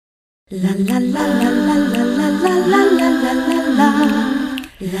La la la la la la la la la la la la.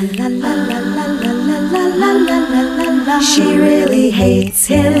 La la la la la la la la la la la la. She really hates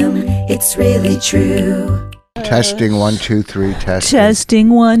him, it's really true. Testing 1, 2, 3, testing. Testing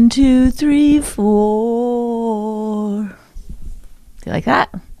 1, 2, 3, 4. Do you like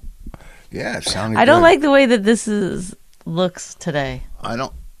that? Yeah, it sounded I don't good. like the way that looks today. I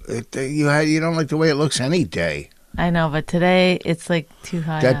don't. You don't like the way it looks any day. I know, but today it's like too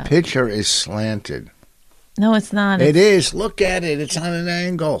high That up. picture is slanted. No, it's not. It is. Look at it. It's on an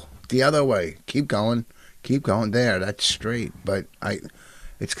angle. The other way. Keep going. Keep going. There. That's straight. But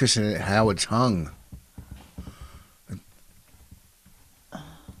it's because of how it's hung.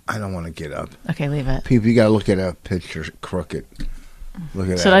 I don't want to get up. Okay, leave it. People, you got to look at a picture crooked. Look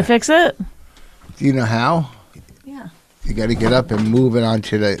at that. Should I fix it? Do you know how? Yeah. You got to get up and move it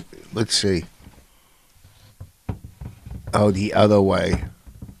onto the. Let's see. Oh, the other way.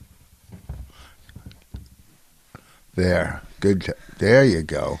 There. Good. There you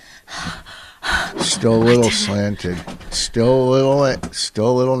go. Still a little slanted. Still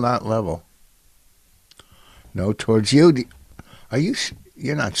a little not level. No, towards you. Are you?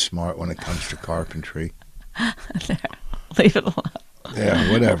 You're not smart when it comes to carpentry. Leave it alone.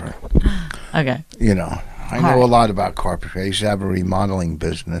 Yeah, whatever. Okay. You know, I know a lot about carpentry. I used to have a remodeling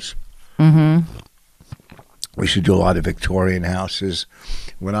business. Mm-hmm. We should do a lot of Victorian houses.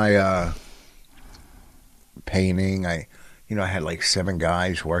 When I painting, I had like 7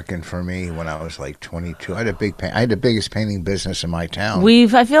 guys working for me when I was like 22. I had the biggest painting business in my town.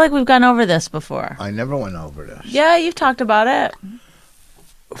 I feel like we've gone over this before. I never went over this. Yeah, you've talked about it.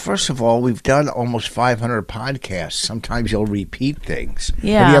 First of all, we've done almost 500 podcasts. Sometimes you'll repeat things.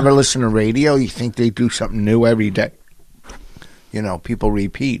 Yeah. Have you ever listened to radio? You think they do something new every day? You know, people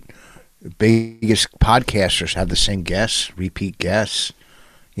repeat. Biggest podcasters have the same guests, repeat guests.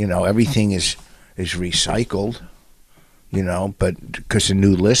 You know, everything is recycled. You know, but because of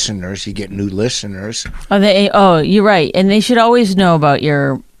new listeners, you get new listeners. Oh, you're right. And they should always know about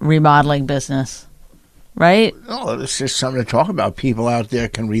your remodeling business, right? No, it's just something to talk about. People out there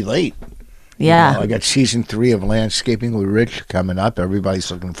can relate. Yeah. You know, I got season 3 of Landscaping with Rich coming up. Everybody's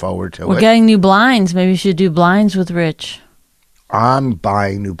looking forward to it. We're getting new blinds. Maybe you should do blinds with Rich. I'm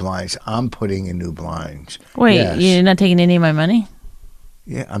buying new blinds. I'm putting in new blinds. Wait, Yes. you're not taking any of my money?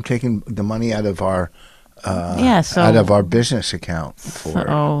 Yeah, I'm taking the money out of our so out of our business account for it.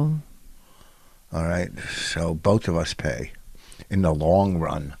 Oh, All right. So both of us pay in the long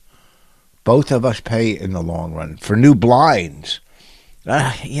run. Both of us pay in the long run for new blinds.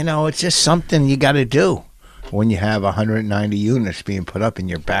 It's just something you got to do when you have 190 units being put up in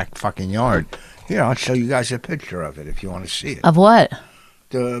your back fucking yard. Here, I'll show you guys a picture of it if you want to see it. of what?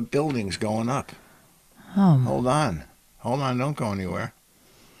 The building's going up. Oh, Hold on. Don't go anywhere.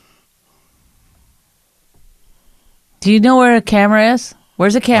 do you know where a camera is?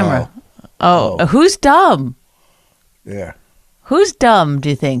 Where's the camera? Oh. Who's dumb? Yeah. Who's dumb, do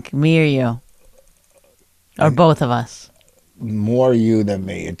you think? Me or you? Or both of us? More you than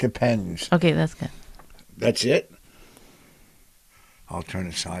me. It depends. Okay, that's good. That's it? I'll turn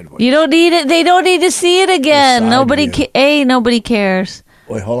it sideways. You don't need it. They don't need to see it again. side Nobody, view. nobody cares.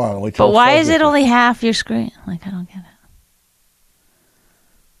 Wait, hold on. Wait till But why it is it focuses. only half your screen? Like, I don't get it.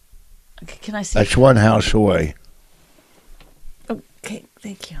 Okay, can I see? That's one house away. Okay,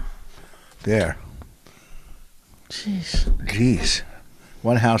 thank you. There. Jeez.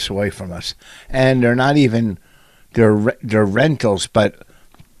 One house away from us. And they're not even, they're rentals, but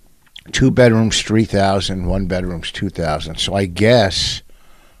 2 bedrooms, 3,000, 1 bedroom's 2,000. So I guess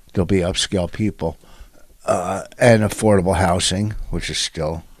there'll be upscale people and affordable housing, which is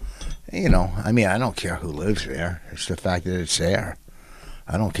still, I don't care who lives there. It's the fact that it's there.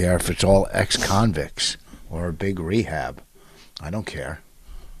 I don't care if it's all ex-convicts or a big rehab. I don't care.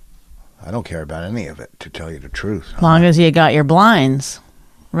 I don't care about any of it, to tell you the truth. As long as you got your blinds,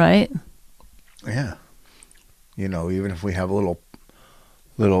 right? Yeah. Even if we have a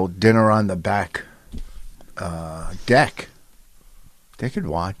little dinner on the back deck, they could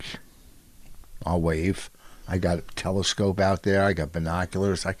watch. I'll wave. I got a telescope out there. I got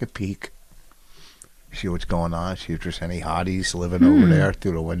binoculars. I could peek. See what's going on. See if there's any hotties living over there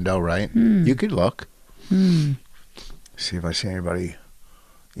through the window, right? You could look. See if I see anybody,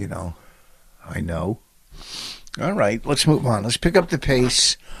 I know. All right, let's move on. Let's pick up the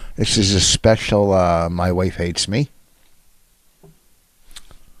pace. This is a special My Wife Hates Me.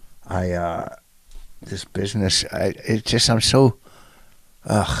 This business, I'm so,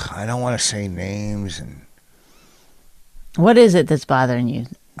 I don't want to say names. And What is it that's bothering you?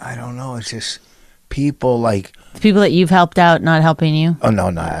 I don't know. It's just people like, The people that you've helped out not helping you. oh no,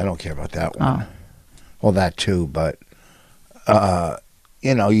 I don't care about that one. Oh. Well, that too, but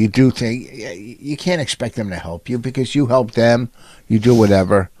you do think you can't expect them to help you because you help them. You do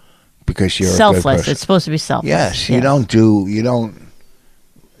whatever because you're a good Selfless. person. It's supposed to be selfless. Yes, you don't.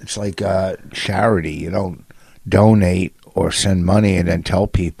 It's like charity. You don't donate or send money and then tell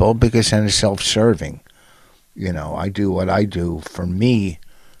people because then it's self-serving. I do what I do for me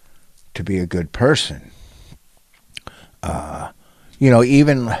to be a good person.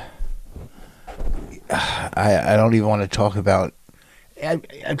 Even I don't even want to talk about. I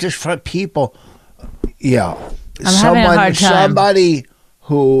just for people. Yeah, I'm having a hard time. Somebody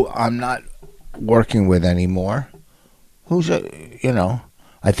who I'm not working with anymore. Who's I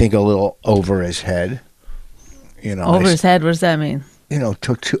think a little over his head. Over his head. What does that mean?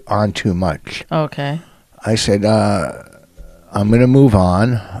 Took on too much. Okay. I said, I'm going to move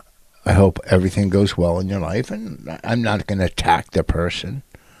on. I hope everything goes well in your life, and I'm not going to attack the person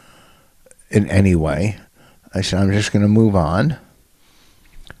in any way. I said, I'm just going to move on.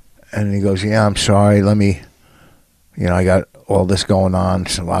 And he goes, yeah, I'm sorry. Let me, I got all this going on.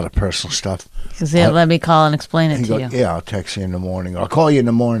 It's a lot of personal stuff. Because let me call and explain it to you. Yeah, I'll text you in the morning. I'll call you in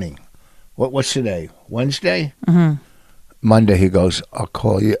the morning. What's today? Wednesday? Mm-hmm. Monday, he goes, I'll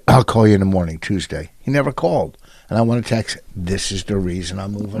call you in the morning, Tuesday. He never called. And I want to text, this is the reason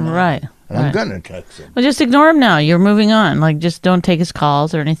I'm moving on. Right. And I'm going to text him. Well, just ignore him now. You're moving on. Like, just don't take his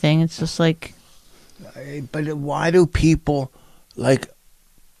calls or anything. It's just like... But why do people, I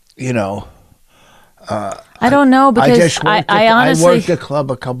don't know, because I honestly... I worked a club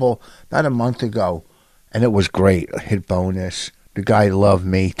about a month ago, and it was great. I hit bonus. The guy loved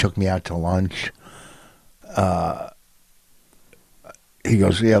me, took me out to lunch. He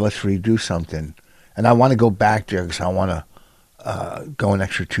goes, yeah, let's redo something. And I want to go back there because I want to go an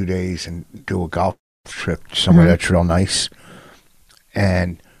extra 2 days and do a golf trip somewhere that's real nice.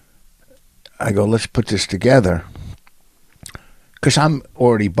 And I go, let's put this together. Because I'm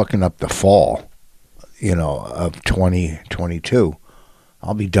already booking up the fall, of 2022.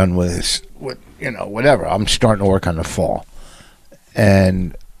 I'll be done with this, whatever. I'm starting to work on the fall.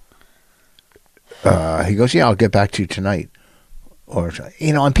 And he goes, yeah, I'll get back to you tonight. Or,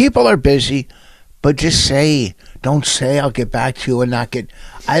 and people are busy, but just don't say I'll get back to you and not get,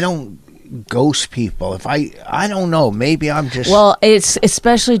 I don't ghost people. If I don't know, maybe I'm just. Well, it's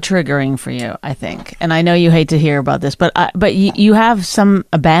especially triggering for you, I think. And I know you hate to hear about this, but you have some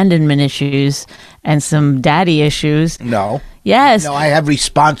abandonment issues and some daddy issues. No. Yes. No, I have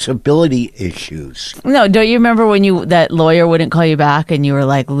responsibility issues. No, don't you remember when that lawyer wouldn't call you back and you were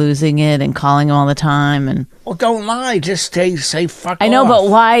like losing it and calling him all the time? And well, don't lie. Just say fuck off. I know, but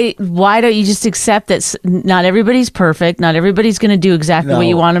why don't you just accept that not everybody's perfect? Not everybody's going to do exactly what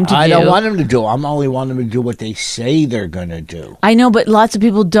you want them to do. I don't want them to do. I'm only wanting them to do what they say they're going to do. I know, but lots of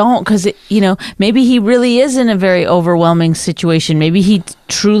people don't because, maybe he really is in a very overwhelming situation. Maybe he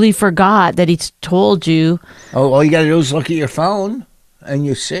truly forgot that he's told you. Oh, all you got to do is look at your phone and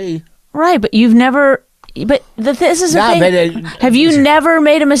you see. Right, but you've never. But this is the thing. Have you never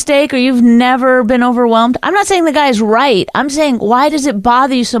made a mistake or you've never been overwhelmed? I'm not saying the guy's right. I'm saying, why does it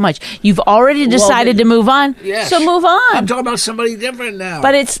bother you so much? You've already decided to move on, yes. So move on. I'm talking about somebody different now.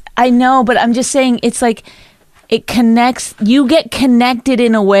 But I know, but I'm just saying it's like it connects. You get connected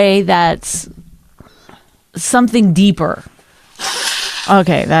in a way that's something deeper.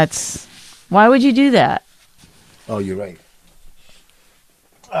 Okay, why would you do that? Oh, you're right.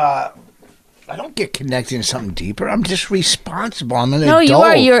 I don't get connected to something deeper. I'm just responsible. I'm an adult. No, you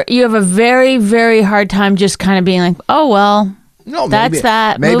are. You have a very, very hard time just kind of being like, oh, well, no, that's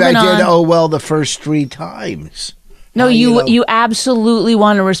that. Maybe Moving I did, on. oh, well, the first 3 times. No, you absolutely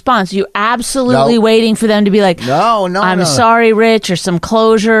want a response. You absolutely waiting for them to be like, no. I'm sorry, Rich, or some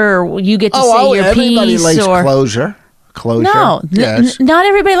closure, or you get to say your everybody piece. likes closure. No, yes. Not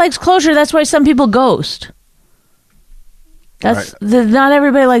everybody likes closure. That's why some people ghost. Not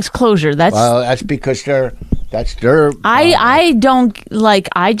everybody likes closure. That's because that's their. I don't like.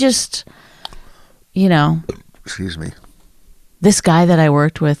 I just, Excuse me. This guy that I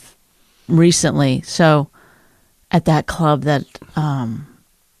worked with recently. So, at that club, that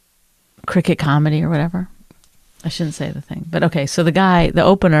Cricket Comedy or whatever. I shouldn't say the thing, but okay. So the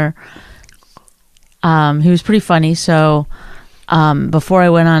opener, he was pretty funny. So, before I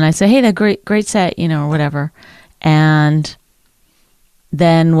went on, I said, "Hey, that great set, or whatever," and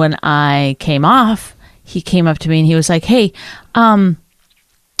then when I came off, he came up to me and he was like, "Hey, I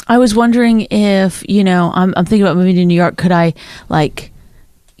was wondering if, I'm thinking about moving to New York. Could I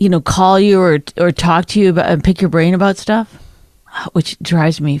call you or talk to you about and pick your brain about stuff?" Which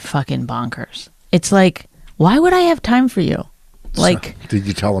drives me fucking bonkers. It's like, why would I have time for you? Like, So, did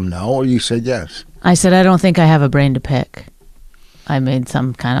you tell him no, or you said yes? I said, I don't think I have a brain to pick. I made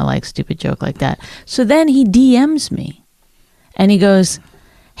some kind of like stupid joke like that. So then he DMs me and he goes,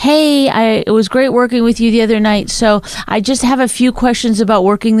 hey, it was great working with you the other night. So I just have a few questions about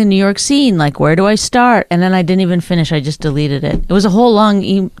working the New York scene. Like, where do I start? And then I didn't even finish. I just deleted it. It was a whole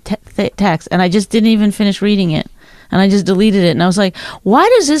long text and I just didn't even finish reading it. And I just deleted it. And I was like, why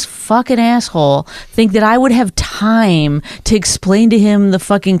does this fucking asshole think that I would have time to explain to him the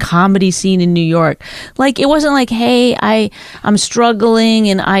fucking comedy scene in New York? Like, it wasn't like, hey, I'm struggling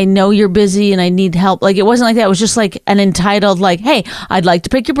and I know you're busy and I need help. Like, it wasn't like that. It was just like an entitled, like, hey, I'd like to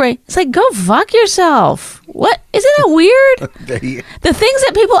pick your brain. It's like, go fuck yourself. What? Isn't that weird? The things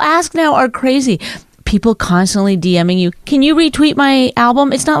that people ask now are crazy. People constantly DMing you. Can you retweet my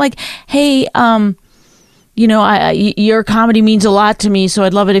album? It's not like, hey, you know, your comedy means a lot to me, so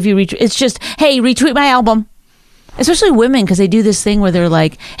I'd love it if you retweet. It's just, hey, retweet my album. Especially women, because they do this thing where they're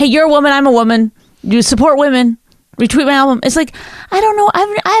like, hey, you're a woman, I'm a woman. You support women. Retweet my album. It's like, I don't know.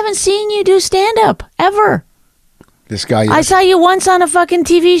 I haven't seen you do stand-up, ever. This guy... I saw you once on a fucking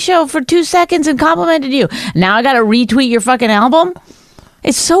TV show for 2 seconds and complimented you. Now I got to retweet your fucking album?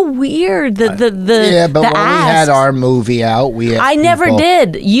 It's so weird. Yeah, but when we had our movie out, I never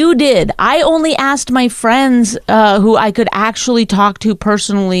did. You did. I only asked my friends who I could actually talk to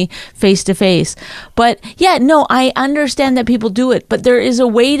personally, face to face. But yeah, no, I understand that people do it, but there is a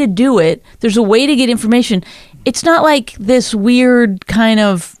way to do it. There's a way to get information. It's not like this weird kind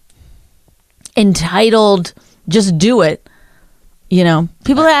of entitled, just do it. You know,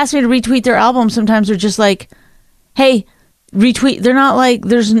 people that ask me to retweet their album sometimes are just like, hey, retweet. They're not like,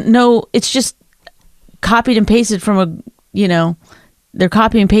 there's no, it's just copied and pasted from a, you know, they're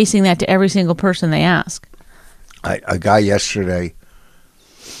copying and pasting that to every single person they ask. A guy yesterday,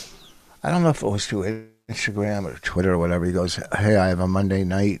 I don't know if it was to Instagram or Twitter or whatever, he goes, hey, I have a Monday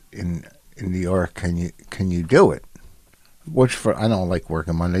night in New York, can you do it? Which I don't like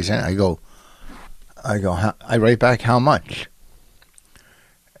working Mondays. And I go, I write back, how much?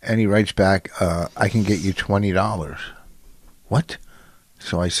 And he writes back, I can get you $20. What?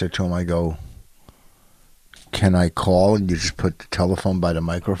 So I said to him, I go, can I call and you just put the telephone by the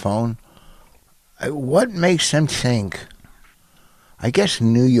microphone? What makes them think? I guess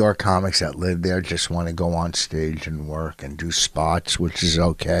New York comics that live there just want to go on stage and work and do spots, which is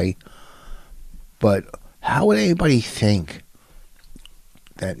okay. But how would anybody think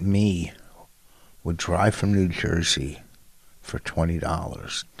that me would drive from New Jersey for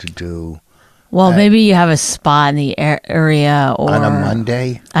 $20 to do... Well, maybe you have a spot in the area, or on a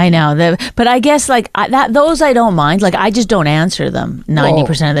Monday. I know that, but I guess like those I don't mind. Like I just don't answer them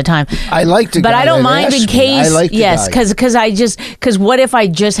 90% of the time. I like to, but I don't mind in case. I like yes, because what if I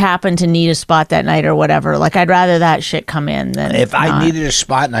just happen to need a spot that night or whatever? Like I'd rather that shit come in than if I needed a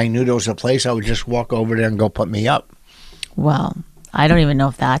spot and I knew there was a place, I would just walk over there and go put me up. Well, I don't even know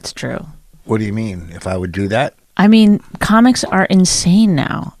if that's true. What do you mean? If I would do that? I mean, comics are insane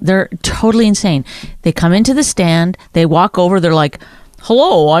now. They're totally insane. They come into the stand, they walk over, they're like,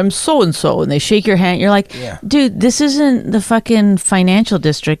 hello, I'm so-and-so, and they shake your hand. You're like, yeah. Dude, this isn't the fucking financial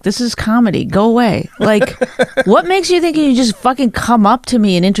district. This is comedy. Go away. Like, what makes you think you just fucking come up to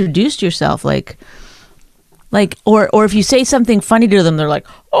me and introduce yourself? Like, or if you say something funny to them, they're like,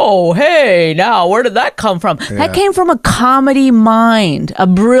 oh, hey, now, where did that come from? Yeah. That came from a comedy mind, a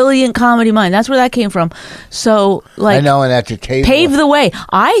brilliant comedy mind. That's where that came from. So, like, I know, and at the table, pave the way.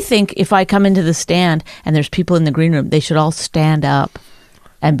 I think if I come into the stand and there's people in the green room, they should all stand up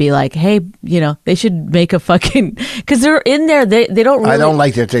and be like, hey, you know, they should make a fucking, because they're in there, they don't really. I don't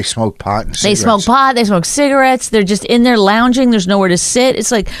like that they smoke pot and cigarettes. They smoke pot, they smoke cigarettes, they're just in there lounging, there's nowhere to sit.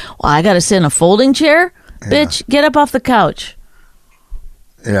 It's like, well, I got to sit in a folding chair? Yeah. Bitch, get up off the couch.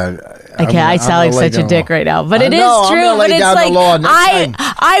 Yeah, I sound like such a dick right now, but it is true. But it's like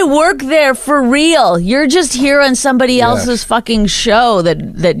I work there for real. You're just here on somebody else's fucking show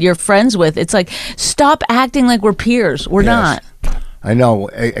that you're friends with. It's like, stop acting like we're peers. We're not. I know,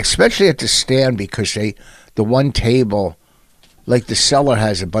 especially at the stand, because the one table, like the cellar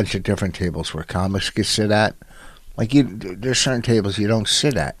has a bunch of different tables where comics can sit at. Like there's certain tables you don't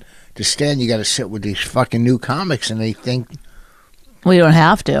sit at. To stand, you got to sit with these fucking new comics, and they think... We don't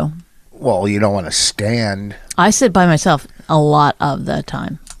have to. Well, you don't want to stand. I sit by myself a lot of the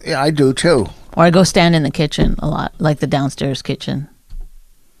time. Yeah, I do, too. Or I go stand in the kitchen a lot, like the downstairs kitchen.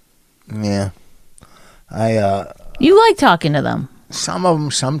 Yeah. You like talking to them. Some of them,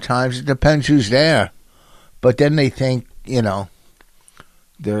 sometimes. It depends who's there. But then they think, you know,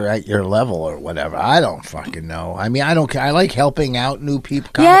 they're at your level or whatever. I don't fucking know. I mean, I don't care. I like helping out new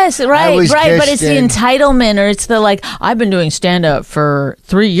people. Yes, I right. was But just it's the entitlement, or it's the like, I've been doing stand up for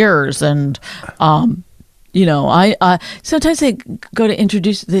 3 years, and you know, I sometimes they go to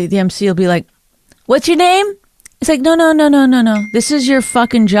introduce the MC will be like, "What's your name?" It's like, no. This is your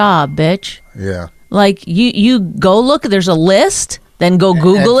fucking job, bitch. Yeah. Like you go look. There's a list. Then go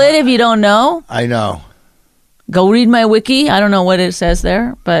Google it if you don't know. I know. Go read my wiki. I don't know what it says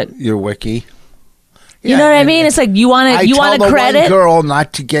there, but Your wiki. you know what I mean. It's like you want to I tell credit. the one girl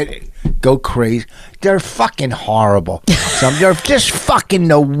not to go crazy. They're fucking horrible. They're just fucking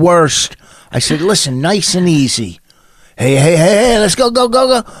the worst. I said, listen, nice and easy. Hey, let's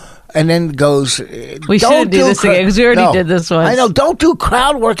go. And then goes, We shouldn't do this again because we already did this once. I know. Don't do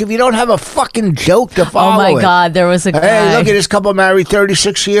crowd work if you don't have a fucking joke to follow. Oh my it. God, there was a guy. Hey, look at this couple married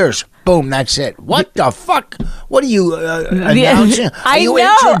 36 years. Boom, that's it. What the fuck? What are you announcing? Are you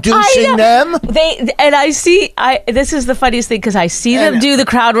introducing them? This is the funniest thing because I see them do the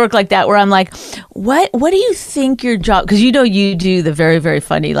crowd work like that where I'm like, what do you think your job, because you know you do the very, very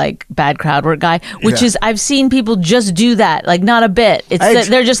funny like bad crowd work guy, which is, I've seen people just do that, like not a bit.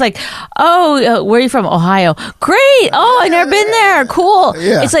 They're just like, oh, where are you from? Ohio. Great. Oh, I've never been there. Cool.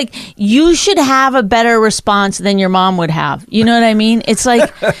 Yeah. It's like, you should have a better response than your mom would have. You know what I mean? It's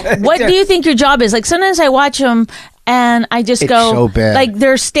like, what do you think your job is? Like sometimes I watch them and I just go, so bad. like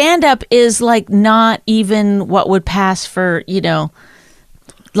their stand up is like not even what would pass for, you know,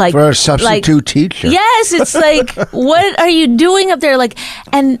 like For a substitute teacher. Yes, it's like, what are you doing up there? Like,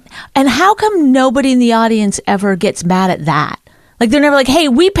 and how come nobody in the audience ever gets mad at that? Like they're never like, hey,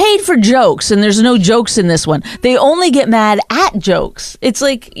 we paid for jokes and there's no jokes in this one. They only get mad at jokes. It's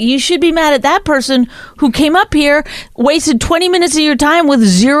like, you should be mad at that person who came up here, wasted 20 minutes of your time with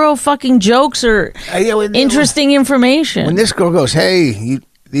zero fucking jokes or interesting information. When this girl goes, hey,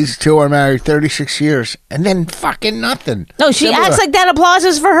 these two are married 36 years, and then fucking nothing. No, she acts like that applause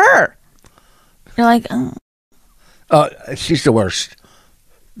is for her. You're like, oh. She's the worst.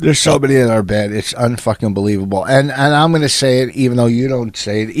 There's so many that are bad. It's unfucking believable. And I'm going to say it, even though you don't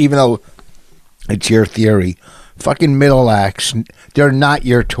say it, even though it's your theory. Fucking middle acts, they're not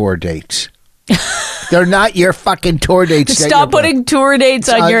your tour dates. They're not your fucking tour dates. Stop putting tour dates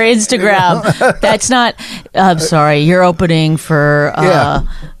on your Instagram. That's not. I'm sorry. You're opening for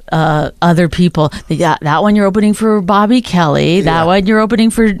other people. That one you're opening for Bobby Kelly. That one you're opening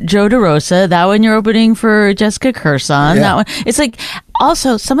for Joe DeRosa. That one you're opening for Jessica Kirson. That one. It's like,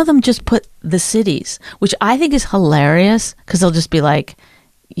 also, some of them just put the cities, which I think is hilarious because they'll just be like,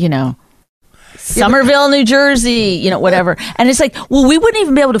 you know, Somerville, New Jersey, you know, whatever. And it's like, well, we wouldn't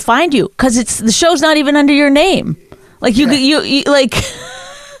even be able to find you because the show's not even under your name. Like you like.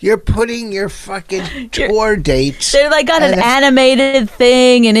 You're putting your fucking tour dates. They're like got an animated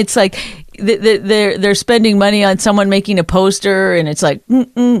thing, and it's like they're spending money on someone making a poster, and it's like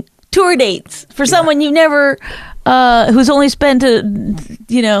tour dates for someone you never, who's only spent an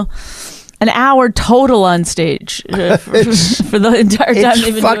hour total on stage for the entire time.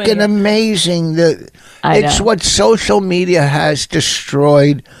 It's fucking amazing. It's what social media has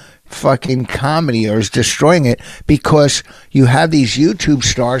destroyed. Fucking comedy, or is destroying it, because you have these YouTube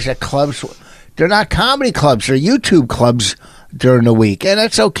stars at clubs. They're not comedy clubs, they're YouTube clubs during the week, and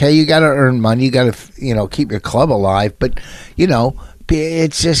that's okay. You got to earn money, you got to keep your club alive, but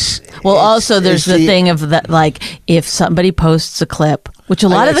it's just also there's the thing of that, like if somebody posts a clip, which a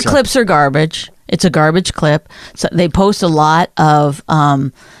lot of the clips are garbage. It's a garbage clip, so they post a lot of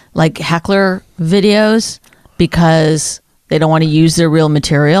like heckler videos because they don't want to use their real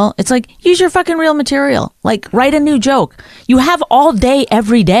material. It's like, use your fucking real material. Like, write a new joke. You have all day,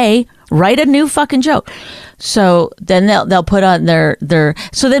 every day. Write a new fucking joke. So then they'll put on their.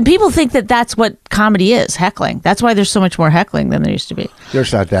 So then people think that that's what comedy is, heckling. That's why there's so much more heckling than there used to be.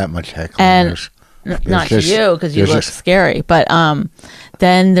 There's not that much heckling. And not to you, because you look scary. But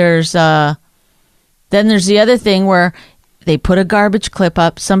then there's the other thing where they put a garbage clip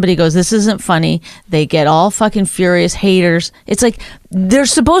up. Somebody goes, this isn't funny. They get all fucking furious, haters. It's like, they're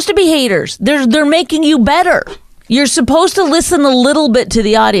supposed to be haters. They're making you better. You're supposed to listen a little bit to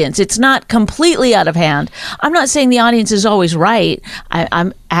the audience. It's not completely out of hand. I'm not saying the audience is always right.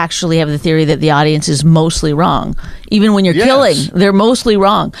 I'm actually have the theory that the audience is mostly wrong. Even when you're killing, they're mostly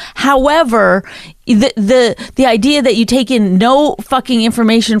wrong. However, the idea that you take in no fucking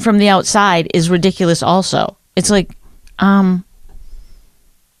information from the outside is ridiculous also. It's like,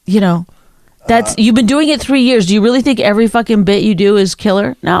 that's you've been doing it 3 years. Do you really think every fucking bit you do is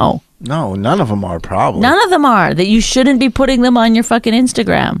killer? No, No, none of them are probably. None of them are. That you shouldn't be putting them on your fucking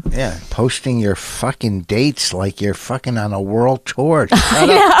Instagram. Yeah, posting your fucking dates like you're fucking on a world tour. I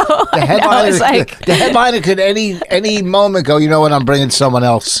know. The headliner, it's like, the headliner could any moment go, you know what, I'm bringing someone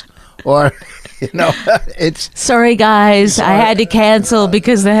else. Or, you know, it's... sorry, guys. I had to cancel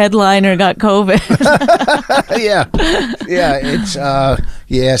because the headliner got COVID. Yeah. Yeah, it's...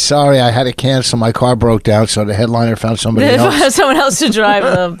 yeah, sorry, I had to cancel. My car broke down, so the headliner found somebody else. Someone else to drive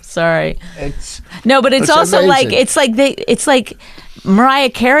them. Sorry. No, but it's also amazing. it's like Mariah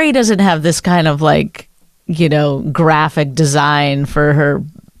Carey doesn't have this kind of like, you know, graphic design for her,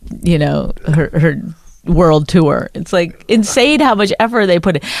 you know, her world tour. It's like insane how much effort they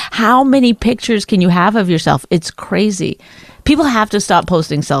put in. How many pictures can you have of yourself? It's crazy. People have to stop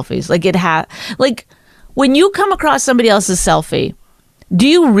posting selfies. Like when you come across somebody else's selfie, do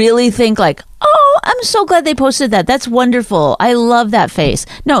you really think like, oh, I'm so glad they posted that. That's wonderful. I love that face.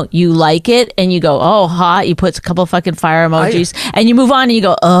 No, you like it and you go, oh, hot. You put a couple fucking fire emojis and you move on and you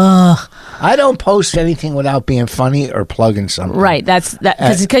go, ugh. I don't post anything without being funny or plugging something. Right. That's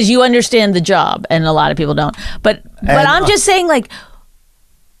because you understand the job and a lot of people don't. But I'm just saying like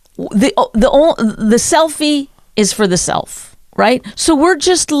the selfie is for the self, right? So we're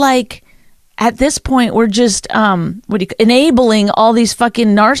just like, at this point, we're just enabling all these fucking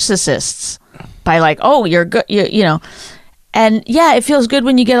narcissists by like, oh, you're good, you know, and yeah, it feels good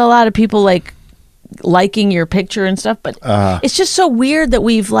when you get a lot of people like liking your picture and stuff, but it's just so weird that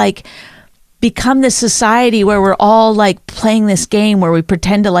we've like become this society where we're all like playing this game where we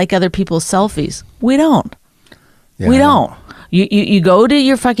pretend to like other people's selfies. We don't. Yeah, we don't. You go to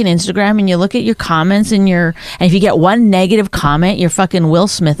your fucking Instagram and you look at your comments and if you get one negative comment, you're fucking Will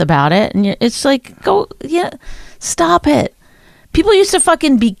Smith about it. And it's like, stop it. People used to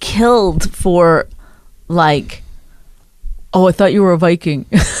fucking be killed for like, oh, I thought you were a Viking.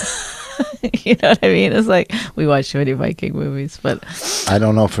 You know what I mean? It's like, we watch too many Viking movies, but. I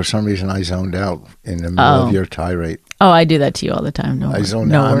don't know. For some reason, I zoned out in the middle of your tirade. Oh, I do that to you all the time. I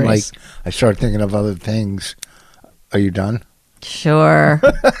zoned out. I'm like, I start thinking of other things. Are you done? Sure.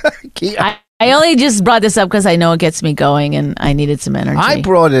 I only just brought this up because I know it gets me going and I needed some energy. I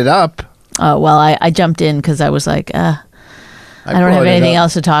brought it up. Oh, well, I jumped in because I was like, I don't have anything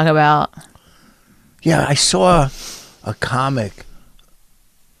else to talk about. Yeah, I saw a comic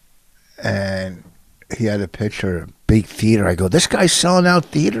and he had a picture of a big theater. I go, this guy's selling out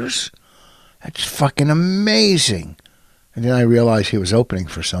theaters? That's fucking amazing. And then I realized he was opening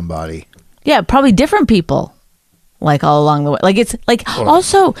for somebody. Yeah, probably different people. Like all along the way. Like it's like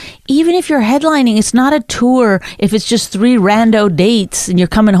also, even if you're headlining, it's not a tour if it's just 3 rando dates and you're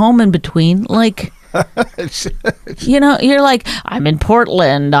coming home in between. Like, you know, you're like, I'm in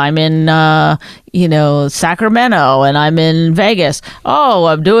Portland, I'm in, you know, Sacramento, and I'm in Vegas. Oh,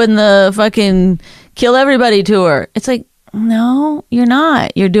 I'm doing the fucking Kill Everybody tour. It's like, no, you're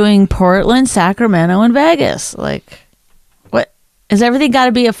not. You're doing Portland, Sacramento, and Vegas. Like, what? Has everything got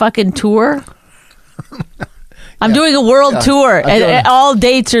to be a fucking tour? I'm doing a world tour, and all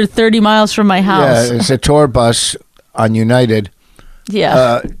dates are 30 miles from my house. Yeah, it's a tour bus on United.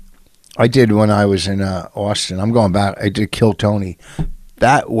 Yeah. I did when I was in Austin. I'm going back. I did Kill Tony.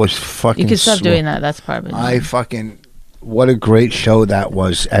 That was fucking... You can stop doing that. That's part of it. What a great show that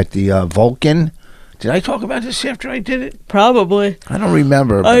was at the Vulcan. Did I talk about this after I did it? Probably. I don't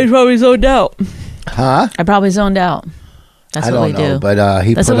remember. I probably zoned out. Huh? I probably zoned out. That's what we do. But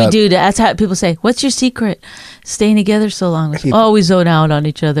that's what we do. That's how people say, what's your secret? Staying together so long. Oh, we zone out on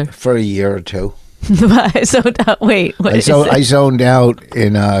each other. For a year or two. I zoned out. Wait. What I zoned out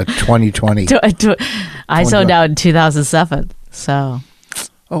in 2020. I zoned out in 2007. So.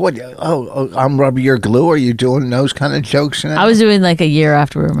 Oh, what? Oh, I'm rubbing your glue. Are you doing those kind of jokes now? I was doing like a year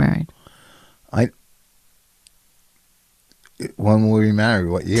after we were married. When were we married?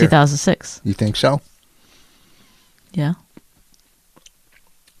 What year? 2006. You think so? Yeah.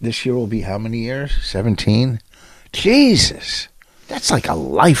 This year will be how many years? 17? Jesus. That's like a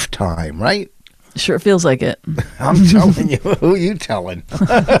lifetime, right? Sure feels like it. I'm telling you. Who are you telling?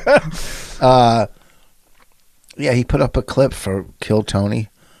 Yeah, he put up a clip for Kill Tony.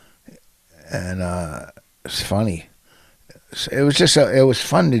 And it's funny. It was just it was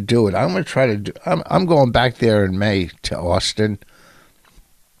fun to do it. I'm going to try to do... I'm going back there in May to Austin.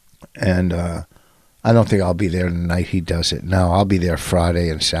 And... I don't think I'll be there the night he does it. No, I'll be there Friday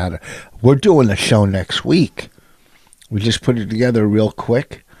and Saturday. We're doing the show next week. We just put it together real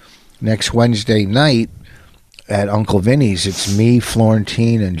quick. Next Wednesday night at Uncle Vinny's, it's me,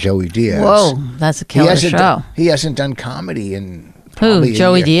 Florentine, and Joey Diaz. Whoa, that's a killer show. He hasn't done comedy in who?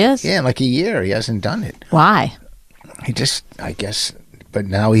 Joey Diaz? Yeah, like a year. He hasn't done it. Why? He just, I guess, but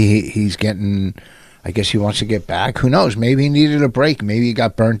now he's getting. I guess he wants to get back. Who knows? Maybe he needed a break. Maybe he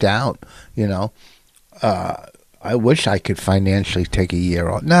got burnt out. You know. I wish I could financially take a year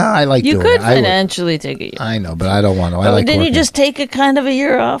off. No, I like You doing could it. I would. financially take a year. I know, but I don't want to. I Oh, like didn't you working. just take a kind of a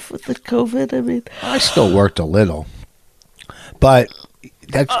year off with the COVID? I mean, I still worked a little, but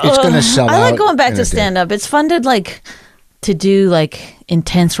it's going to sell out. I like going back in to a day. stand up. It's fun to do like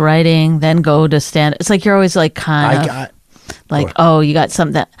intense writing, then go to stand. It's like you're always like kind of like, oh, you got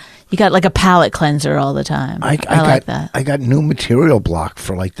something that you got like a palate cleanser all the time. I like that. I got new material block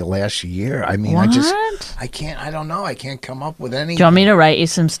for like the last year. I mean, What? I can't. I don't know. I can't come up with anything. Do you want me to write you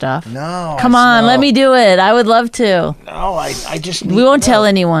some stuff? No. Come on, let me do it. I would love to. No, I just. We won't tell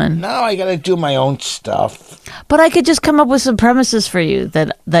anyone. No, I got to do my own stuff. But I could just come up with some premises for you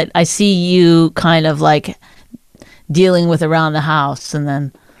that I see you kind of like dealing with around the house, and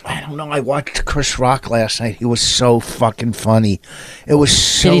then I don't know. I watched Chris Rock last night. He was so fucking funny. It was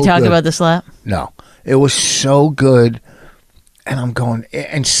so. did he talk good. about the slap? No, it was so good. And I'm going,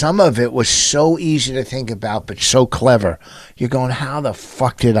 and some of it was so easy to think about, but so clever. You're going, how the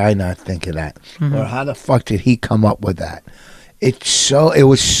fuck did I not think of that? Or how the fuck did he come up with that? It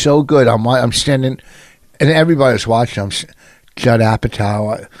was so good. I'm standing, and everybody was watching. Judd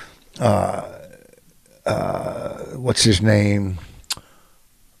Apatow, what's his name?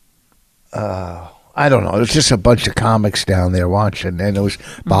 I don't know. It was just a bunch of comics down there watching, and it was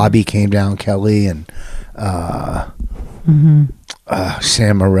Bobby came down, Kelly, and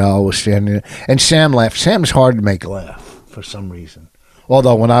Sam Morrell was standing there. And Sam laughed. Sam's hard to make laugh for some reason.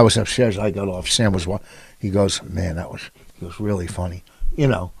 Although when I was upstairs, I got off. Sam was, he goes, man, he was really funny, you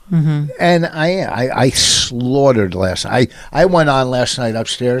know. And I slaughtered last night. I went on last night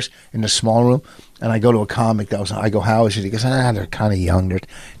upstairs in the small room, and I go to a comic I go, how is it? He goes, they're kind of young.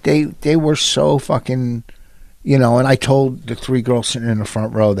 They were so fucking, you know. And I told the three girls sitting in the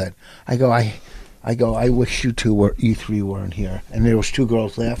front row that I go, I wish you three weren't here. And there was two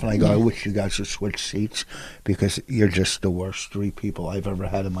girls laughing. I go, I wish you guys would switch seats because you're just the worst three people I've ever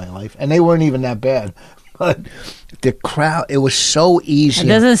had in my life. And they weren't even that bad. But the crowd, it was so easy. It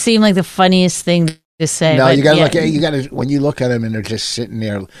doesn't seem like the funniest thing to say. No, but you got to yeah. look at when you look at them and they're just sitting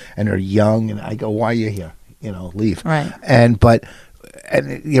there and they're young. And I go, why are you here? You know, leave. Right. And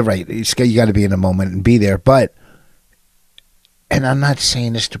you're right. You got to be in the moment and be there. And I'm not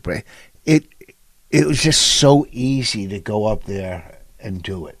saying this to break it was just so easy to go up there and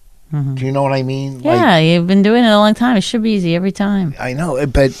do it. Do you know what I mean? Yeah, you've been doing it a long time. It should be easy every time. I know,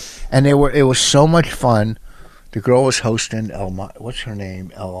 it was so much fun. The girl was hosting what's her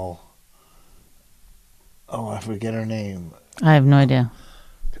name? I forget her name. I have no idea.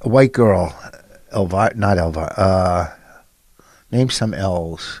 A white girl, not Elvira. Name some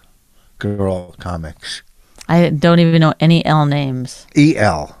L's. Girl comics. I don't even know any L names.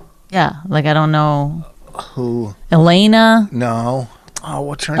 E.L. Yeah, like I don't know. Who? Elena. No. Oh,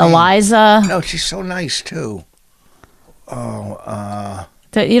 what's her name? Eliza. No, she's so nice too. You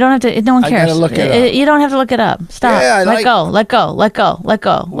don't have to. No one I cares. gotta look it up. You don't have to look it up. Stop. Yeah, let go. Let go. Let go. Let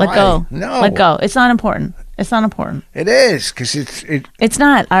go. Let Why? go. No. Let go. It's not important. It's not important. It is because it. It's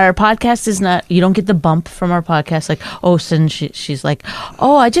not. Our podcast is not. You don't get the bump from our podcast. Like, oh, so she's like,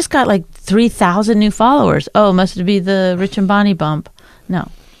 oh, I just got like 3,000 new followers. Oh, must be the Rich and Bonnie bump. No,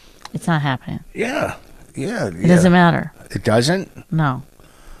 it's not happening. Yeah. It doesn't matter. It doesn't. No.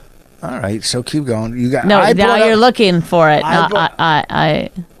 All right, so keep going. You got No. Now you're looking for it. Las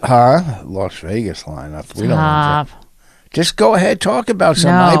Vegas lineup. We Stop. don't. Just go ahead, talk about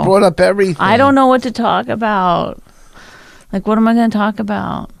something. No. I brought up everything. I don't know what to talk about. Like, what am I going to talk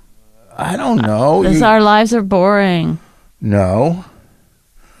about? I don't know. Our lives are boring. No.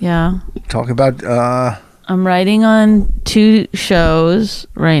 Yeah. Talk about. I'm writing on 2 shows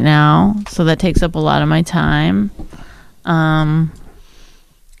right now, so that takes up a lot of my time. I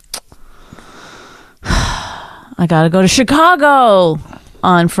got to go to Chicago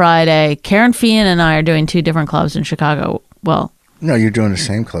on Friday. Karen Fian and I are doing 2 different clubs in Chicago. Well, no, you're doing the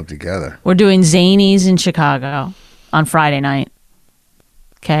same club together. we're doing Zanies in Chicago on Friday night.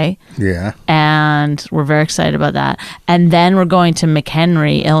 Okay. Yeah. And we're very excited about that. And then we're going to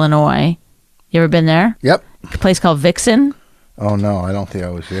McHenry, Illinois. You ever been there? Yep. A place called Vixen. Oh no, I don't think I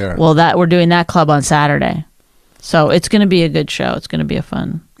was there. Well, we're doing that club on Saturday. So it's going to be a good show. It's going to be a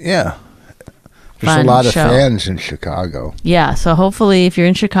fun. Yeah. There's Fun a lot of show. fans in Chicago. Yeah, so hopefully if you're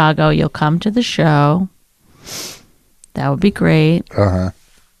in Chicago, you'll come to the show. That would be great.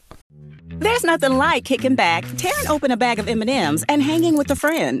 There's nothing like kicking back, tearing open a bag of M&Ms, and hanging with a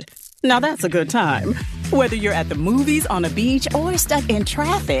friend. Now that's a good time. Whether you're at the movies, on the beach, or stuck in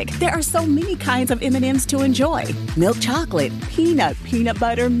traffic, there are so many kinds of M&Ms to enjoy. Milk chocolate, peanut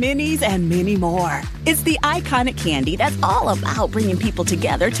butter, minis, and many more. It's the iconic candy that's all about bringing people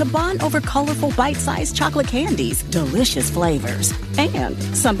together to bond over colorful bite-sized chocolate candies, delicious flavors, and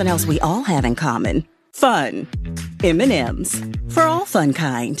something else we all have in common. Fun. M&Ms. For all fun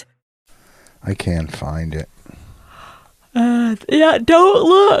kind. I can't find it. Yeah, don't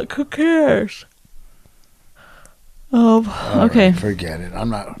look. Who cares? All Okay. right, forget it. I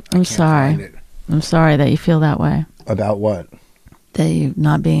I'm can't sorry. find it. I'm sorry that you feel that way. About what? That you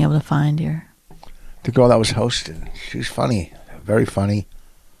not being able to find your. The girl that was hosting. She's funny. Very funny.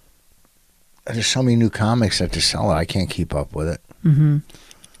 There's so many new comics that to sell it. I can't keep up with it. Mm-hmm.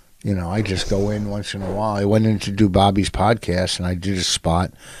 You know, I just go in once in a while. I went in to do Bobby's podcast, and I did a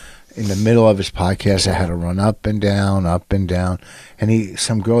spot. In the middle of his podcast, I had to run up and down. And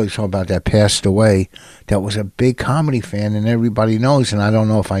some girl he talked about that passed away that was a big comedy fan, and everybody knows, and I don't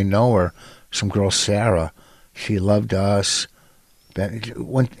know if I know her, some girl, Sarah. She loved us.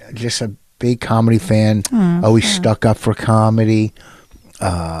 Just a big comedy fan, always stuck up for comedy.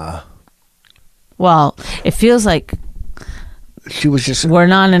 Well, it feels like She was just... we're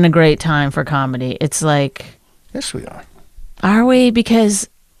not in a great time for comedy. It's like... Yes, we are. Are we? Because...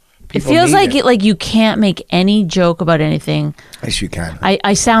 People it feels need like you can't make any joke about anything. Yes, you can.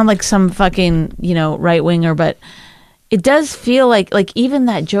 I sound like some fucking right winger, but it does feel like even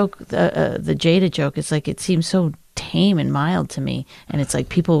that joke, the Jada joke, it's like it seems so tame and mild to me, and it's like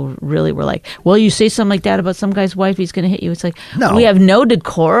people really were like, well, you say something like that about some guy's wife, he's gonna hit you. It's like No. we have no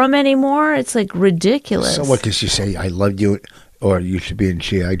decorum anymore. It's like ridiculous. So what did she say? I loved you, or you should be in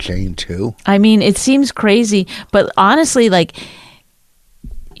G.I. Jane too? I mean, it seems crazy, but honestly, like.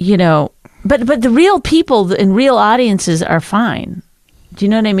 But the real people and real audiences are fine. Do you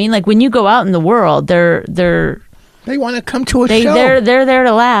know what I mean? Like when you go out in the world, they're They want to come to a show. they're there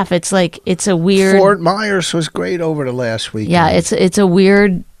to laugh. It's like it's a weird. Fort Myers was great over the last weekend. Yeah, it's a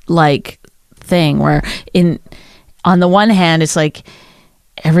weird like thing where on the one hand it's like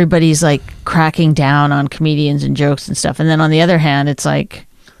everybody's like cracking down on comedians and jokes and stuff, and then on the other hand it's like.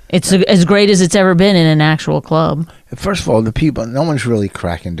 It's as great as it's ever been in an actual club. First of all, the people, no one's really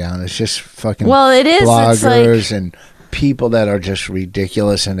cracking down. It's just fucking it is. bloggers it's like, and people that are just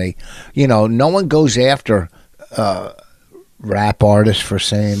ridiculous. And they, no one goes after rap artists for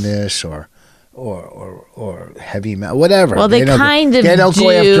saying this or heavy metal, whatever. Well, they kind of they don't do, go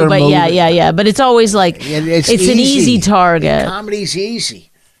after but yeah. But it's always like it's an easy target. Comedy's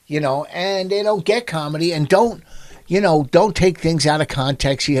easy, and they don't get comedy and don't take things out of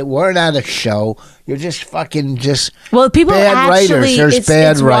context. You weren't at a show. You're just fucking Well, people bad actually, writers. There's it's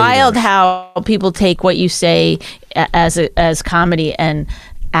bad wild writers. how people take what you say as comedy and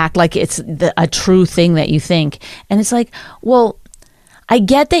act like it's a true thing that you think. And it's like, well, I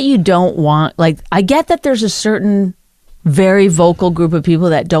get that you don't want, I get that there's a certain very vocal group of people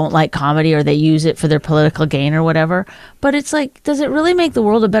that don't like comedy or they use it for their political gain or whatever. But it's like, does it really make the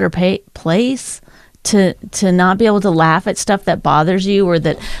world a better place? To not be able to laugh at stuff that bothers you or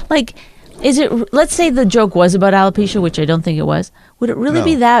that is it, let's say the joke was about alopecia, which I don't think it was. Would it really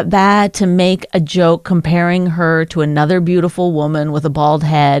be that bad to make a joke comparing her to another beautiful woman with a bald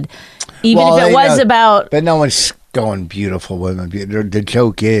head, even if it was about? But no one's going beautiful women. The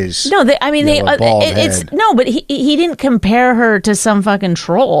joke is No, a bald head. But he didn't compare her to some fucking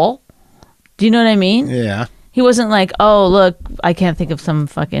troll. Do you know what I mean? Yeah. He wasn't like, oh, look, I can't think of some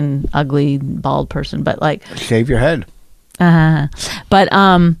fucking ugly bald person, but like... Shave your head. But,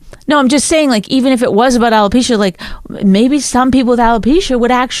 no, I'm just saying, like, even if it was about alopecia, like, maybe some people with alopecia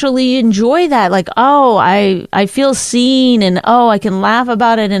would actually enjoy that. Like, oh, I feel seen and, oh, I can laugh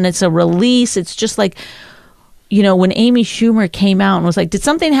about it and it's a release. It's just like... when Amy Schumer came out and was like, did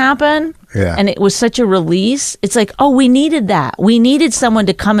something happen? Yeah. And it was such a release. It's like, oh, we needed that. We needed someone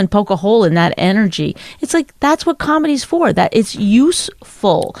to come and poke a hole in that energy. It's like, that's what comedy's for, that it's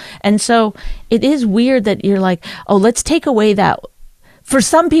useful. And so it is weird that you're like, oh, let's take away that. For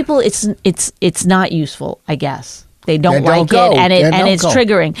some people, it's not useful, I guess. They don't like it, and it's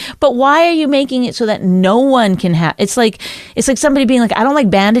triggering. But why are you making it so that no one can have? It's like somebody being like, I don't like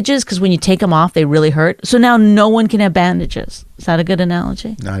bandages because when you take them off, they really hurt. So now no one can have bandages. Is that a good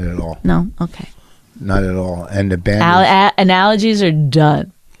analogy? Not at all. No. Okay. Not at all. And the bandage. Analogies are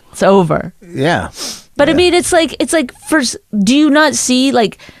done. It's over. Yeah. But I mean, it's like first. Do you not see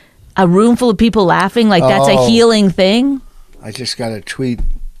like a room full of people laughing? Like that's a healing thing. I just got a tweet.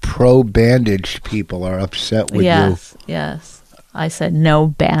 Pro-bandaged people are upset with you. Yes. I said no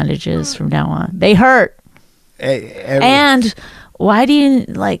bandages from now on. They hurt. Hey, and why do you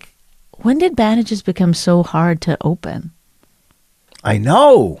like? when did bandages become so hard to open? I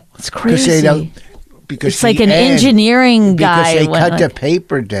know. It's crazy. Because it's like an engineering guy. Because they cut the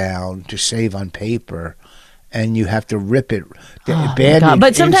paper down to save on paper, and you have to rip it. Bandage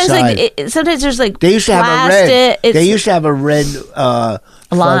but sometimes, inside. sometimes there's like They used to have a red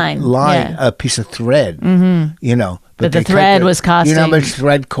line, a piece of thread. Mm-hmm. You know, but the thread was costing. You know how much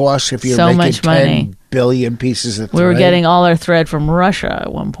thread costs if you're so making much 10 money. billion pieces of thread? We were getting all our thread from Russia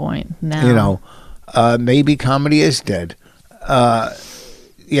at one point. Now, you know, maybe comedy is dead.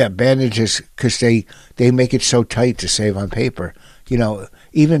 Yeah, bandages, because they make it so tight to save on paper. You know,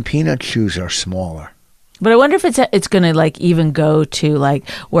 even peanut shoes are smaller. But I wonder if it's going to like even go to like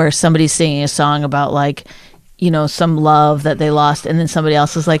where somebody's singing a song about like, you know, some love that they lost, and then somebody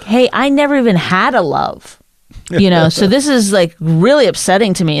else is like, "Hey, I never even had a love." You know, so this is like really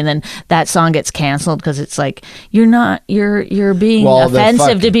upsetting to me, and then that song gets canceled because it's like you're being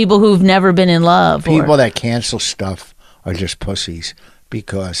offensive to people who've never been in love. People that cancel stuff are just pussies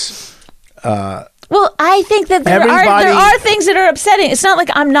because. Well, I think that there are things that are upsetting. It's not like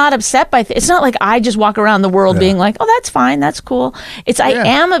I'm not upset by it's not like I just walk around the world being like, "Oh, that's fine, that's cool." I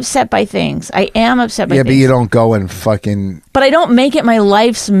am upset by things. I am upset by things. Yeah, but you don't go and fucking. But I don't make it my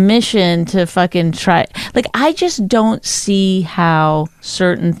life's mission to fucking try. Like, I just don't see how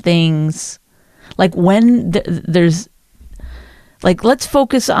certain things, like when there's, like, let's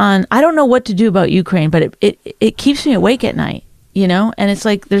focus on. I don't know what to do about Ukraine, but it keeps me awake at night. You know, and it's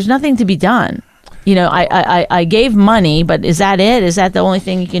like there's nothing to be done. You know, I gave money, but is that it? Is that the only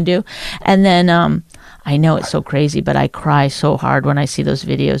thing you can do? And then I know it's so crazy, but I cry so hard when I see those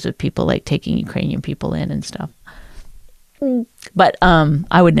videos of people like taking Ukrainian people in and stuff. But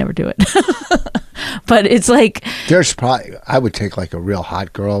I would never do it. But it's like there's probably I would take like a real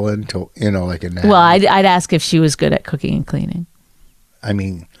hot girl into like a. Well, I'd ask if she was good at cooking and cleaning. I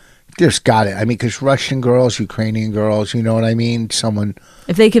mean. Just got it. I mean, because Russian girls, Ukrainian girls, you know what I mean? Someone.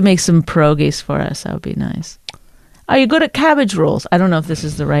 If they could make some pierogies for us, that would be nice. Are you good at cabbage rolls? I don't know if this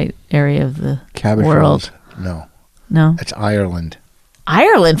is the right area of the cabbage world. Rolls? No. It's Ireland.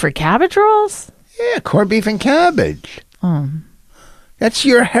 Ireland for cabbage rolls? Yeah, corned beef and cabbage. That's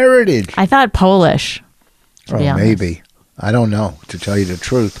your heritage. I thought Polish. Maybe. I don't know, to tell you the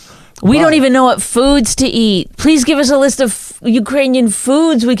truth. We don't even know what foods to eat. Please give us a list of Ukrainian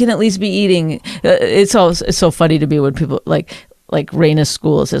foods we can at least be eating. It's so funny to me when people like Raina's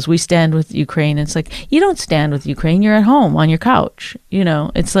school says we stand with Ukraine. It's like you don't stand with Ukraine. You're at home on your couch. You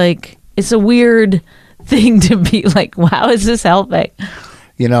know, it's like it's a weird thing to be like. Wow, is this helping?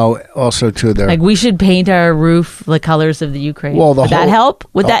 You know, also to their like we should paint our roof the colors of the Ukraine. Well, would that help?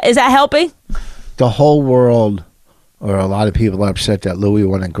 Is that helping? The whole world. Or a lot of people are upset that Louis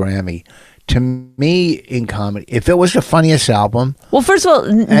won a Grammy. To me, in comedy, if it was the funniest album... Well, first of all,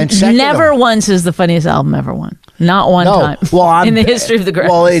 never once is the funniest album ever won. Not one time in the history of the Grammys.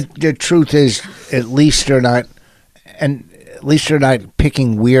 Well, the truth is, at least they're not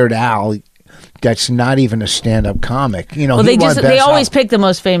picking Weird Al, that's not even a stand-up comic. You know, well, they always pick the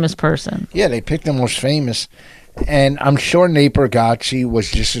most famous person. Yeah, they pick the most famous. And I'm sure Nate Bargatze was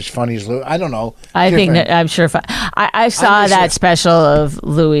just as funny as Louis. I don't know. I'm sure. I saw that special of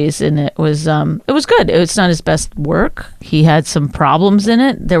Louis, and it was good. It's not his best work. He had some problems in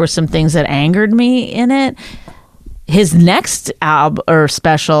it. There were some things that angered me in it. His next album or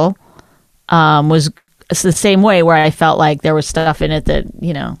special was the same way, where I felt like there was stuff in it that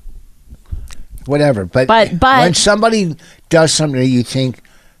whatever. But when somebody does something that you think.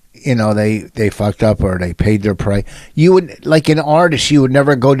 They fucked up or they paid their price. You would, like an artist, you would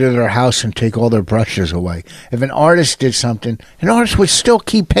never go to their house and take all their brushes away. If an artist did something, an artist would still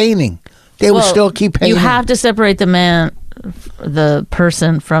keep painting. They would still keep painting. You have to separate the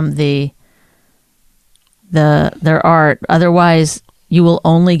person from their art. Otherwise, you will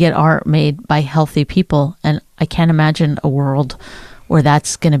only get art made by healthy people. And I can't imagine a world where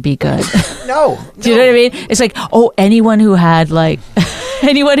that's going to be good. No. Do you know what I mean? It's like, anyone who had like...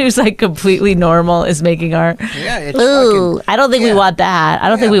 Anyone who's like completely normal is making art. Yeah, it's I don't think we want that. I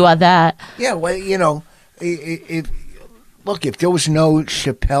don't think we want that. Yeah, well, if there was no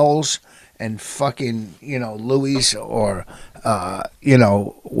Chappelle's and fucking, Louis or,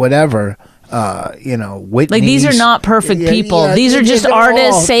 whatever, Whitney. Like these are not perfect people. These are just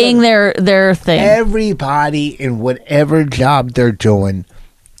artists saying their thing. Everybody in whatever job they're doing,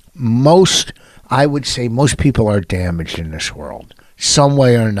 I would say most people are damaged in this world. Some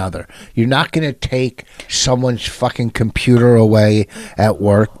way or another. You're not going to take someone's fucking computer away at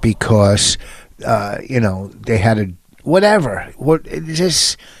work because, they had whatever.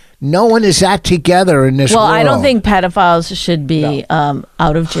 No one is that together in this Well, world. I don't think pedophiles should be out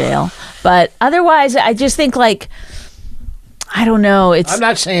of jail, but otherwise, I just think like I don't know. It's I'm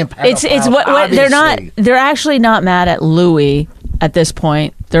not saying pedophiles. it's what they're not. obviously. They're actually not mad at Louis at this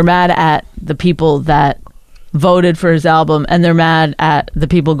point. They're mad at the people that voted for his album, and they're mad at the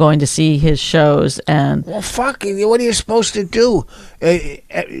people going to see his shows. And Well, fuck, what are you supposed to do?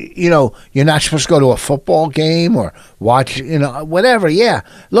 You know, you're not supposed to go to a football game or watch, you know, whatever. Yeah.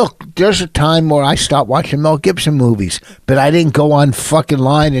 Look, there's a time where I stopped watching Mel Gibson movies, but I didn't go on fucking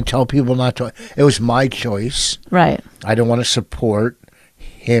line and tell people not to. It was my choice. right. I don't want to support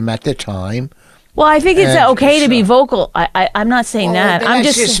him at the time. Well, I think it's And okay to be so- vocal. I'm not saying Well, that. then I'm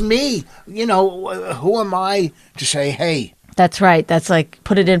that's just me. You know, who am I to say, hey, That's right. That's like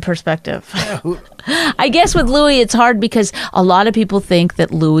put it in perspective. I guess with Louis, it's hard because a lot of people think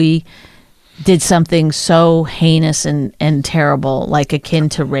that Louis did something so heinous and terrible, like akin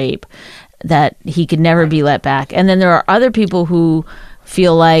to rape, that he could never be let back. And then there are other people who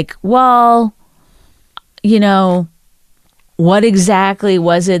feel like, well, you know, what exactly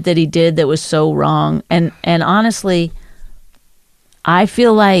was it that he did that was so wrong? And honestly, I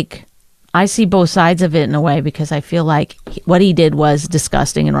feel like I see both sides of it in a way, because I feel like what he did was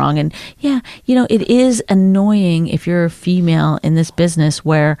disgusting and wrong. And yeah, you know, it is annoying if you're a female in this business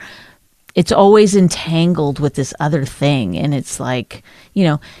where it's always entangled with this other thing. And it's like, you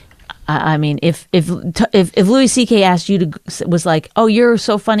know, I mean, if Louis C.K. asked you to, was like, oh, you're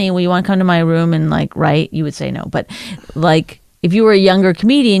so funny, will you want to come to my room and like write? You would say no. But like, if you were a younger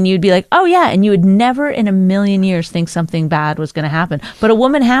comedian, you'd be like, oh yeah, and you would never in a million years think something bad was going to happen. But a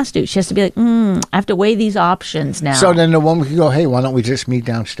woman has to. She has to be like, I have to weigh these options now. So then the woman could go, hey, why don't we just meet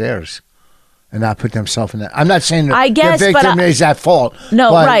downstairs and not put themselves in that? I'm not saying I guess, the but victim is at fault.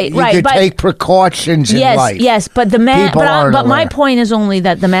 No, but right, you right, could but- take precautions in life. Yes, but the man. People But, aren't but my aware. point is only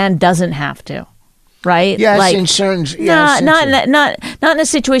that the man doesn't have to, right? Yes, like, in certain... yes, not in certain- not in a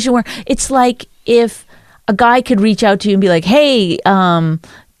situation where it's like if a guy could reach out to you and be like, hey,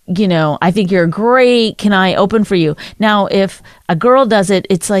 you know, I think you're great. Can I open for you? Now, if a girl does it,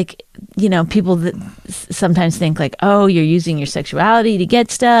 it's like, you know, people that sometimes think like, oh, you're using your sexuality to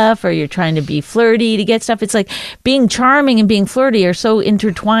get stuff, or you're trying to be flirty to get stuff. It's like being charming and being flirty are so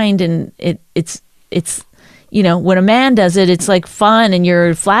intertwined, and it's you know, when a man does it, it's like fun and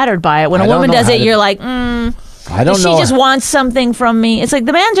you're flattered by it. When I a don't woman know does how it, to- you're like, I don't she know. just wants something from me. It's like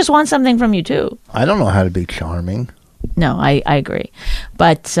the man just wants something from you too. I don't know how to be charming. No, I agree.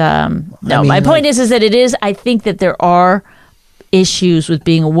 But no, mean, my point like- is that it is, I think that there are issues with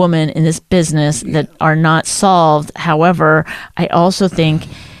being a woman in this business that are not solved. However, I also think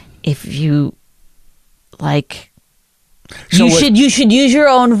if you like, So you what- should use your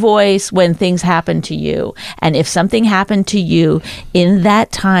own voice when things happen to you. And if something happened to you in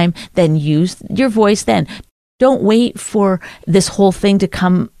that time, then use your voice then. Don't wait for this whole thing to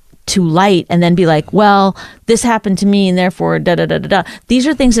come to light and then be like, well, this happened to me and therefore da da da da da. These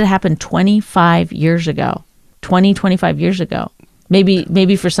are things that happened 25 years ago. 25 years ago.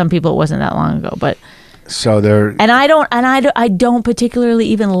 Maybe for some people it wasn't that long ago, but So they're... and I don't particularly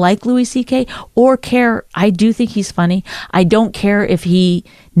even like Louis C.K. or care. I do think he's funny. I don't care if he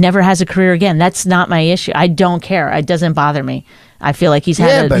never has a career again. That's not my issue. I don't care. It doesn't bother me. I feel like he's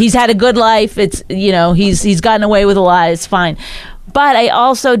had but- he's had a good life. It's, you know, he's gotten away with a lot. It's fine. But I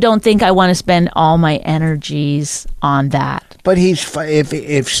also don't think I want to spend all my energies on that. But he's...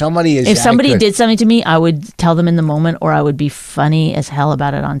 If somebody is... If that somebody good- did something to me, I would tell them in the moment, or I would be funny as hell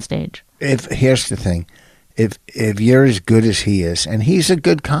about it on stage. Here's the thing. If you're as good as he is, and he's a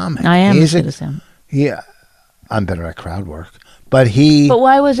good comic. I am He's as good as him. Yeah, I'm better at crowd work. But he... But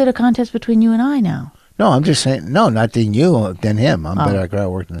why was it a contest between you and I now? No, I'm just saying, no, not than you, than him. I'm better at crowd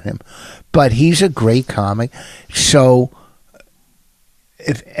work than him. But he's a great comic. So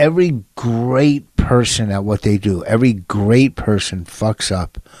if every great person at what they do, every great person fucks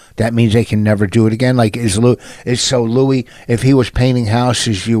up, that means they can never do it again. Like, Louis, if he was painting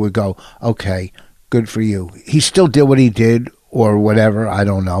houses, you would go, okay, good for you. He still did what he did or whatever. I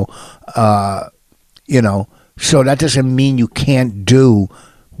don't know. You know, so that doesn't mean you can't do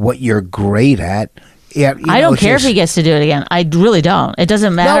what you're great at. Yeah, I don't care if he gets to do it again. I really don't. It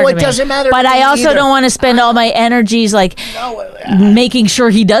doesn't matter. No, to it me. doesn't matter But to I me also either. don't want to spend all my energies like making sure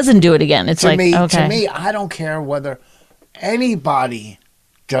he doesn't do it again. It's To like, me, okay. to me, I don't care whether anybody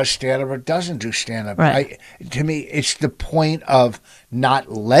does stand up or doesn't do stand up. Right. To me, it's the point of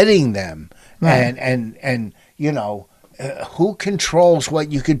not letting them, Right. and you know. Who controls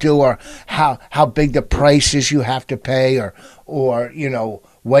what you could do, or how big the price is you have to pay, or you know,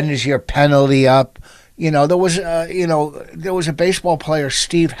 when is your penalty up? there was there was a baseball player,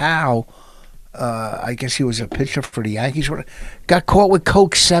 Steve Howe. I guess he was a pitcher for the Yankees. Got caught with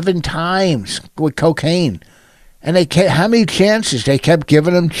coke 7 times with cocaine, and they kept, how many chances? They kept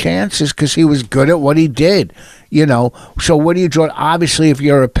giving him chances because he was good at what he did. So what do you draw? Obviously, if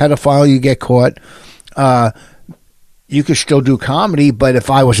you're a pedophile, you get caught. You could still do comedy, but if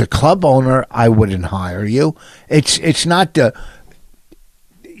I was a club owner, I wouldn't hire you. It's not the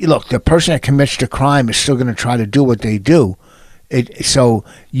person that commits the crime is still going to try to do what they do. So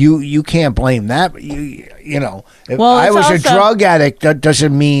you can't blame that. If I was a drug addict, that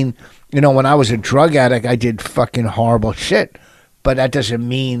doesn't mean, when I was a drug addict, I did fucking horrible shit. But that doesn't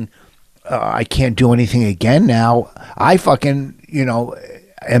mean I can't do anything again now. I fucking,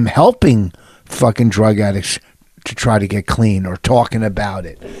 am helping fucking drug addicts to try to get clean or talking about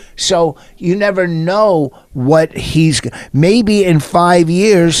it. So you never know what maybe in 5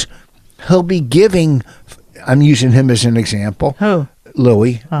 years, he'll be giving, I'm using him as an example. Who?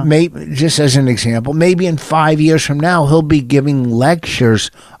 Louis. Maybe, just as an example, maybe in 5 years from now, he'll be giving lectures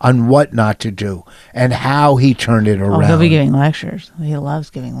on what not to do and how he turned it around. He'll be giving lectures. He loves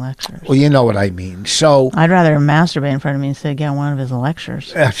giving lectures. Well, you know what I mean. So I'd rather masturbate in front of me instead of get one of his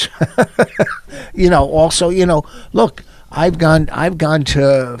lectures. Also, look, I've gone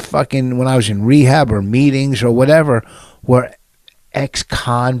to fucking, when I was in rehab or meetings or whatever, where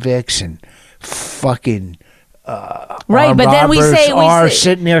ex-convicts and fucking right, but then we say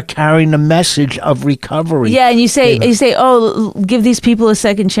sitting there carrying the message of recovery. Yeah, and you say, oh, give these people a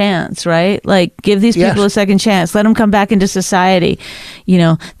second chance, right? Like, give these people a second chance. Let them come back into society.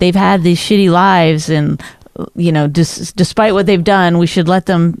 They've had these shitty lives, and despite what they've done, we should let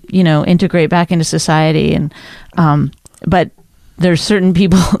them, integrate back into society. And but there's certain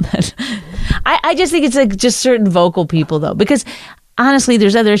people that I just think it's like just certain vocal people though, because honestly,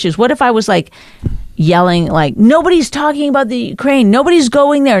 there's other issues. What if I was like yelling like, nobody's talking about the Ukraine, nobody's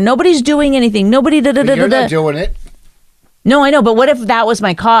going there, nobody's doing anything, nobody You're not doing it. No, I know, but what if that was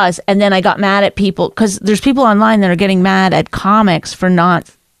my cause and then I got mad at people? Because there's people online that are getting mad at comics for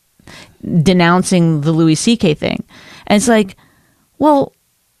not denouncing the Louis C.K. thing. And it's like, well,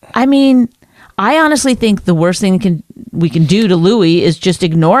 I mean, I honestly think the worst thing we can do to Louis is just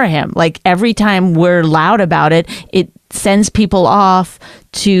ignore him. Like, every time we're loud about it, it sends people off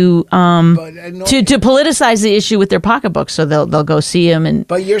to politicize the issue with their pocketbooks, so they'll go see him. And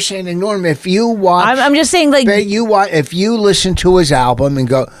but you're saying ignore him. If you watch, I'm just saying, like, if you listen to his album and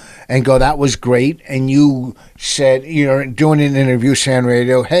go that was great, and you said, doing an interview, saying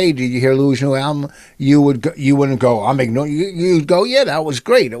radio, hey, did you hear Louis' new album? You wouldn't go, I'm ignoring you. You'd go, yeah, that was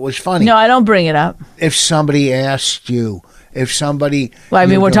great. It was funny. No, I don't bring it up. If somebody asked you. If somebody... Well, I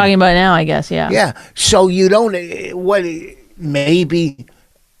mean, we're talking about it now, I guess, yeah. Yeah. So you don't... Maybe...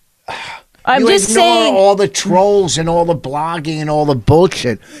 I'm just saying... all the trolls and all the blogging and all the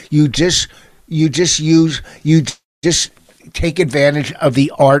bullshit. You just take advantage of the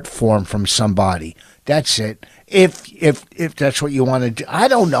art form from somebody. That's it. If that's what you want to do. I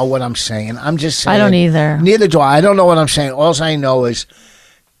don't know what I'm saying. I'm just saying... I don't either. Neither do I. I don't know what I'm saying. All I know is...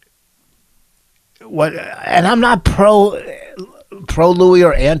 And I'm not pro Louis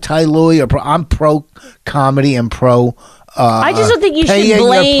or anti Louis, I'm pro comedy and pro. I just don't think you should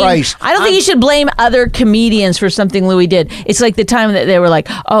blame. I don't think you should blame other comedians for something Louis did. It's like the time that they were like,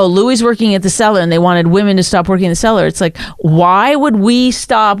 "Oh, Louis working at the Cellar," and they wanted women to stop working in the Cellar. It's like, why would we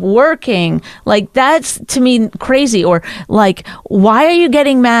stop working? Like, that's to me crazy. Or like, why are you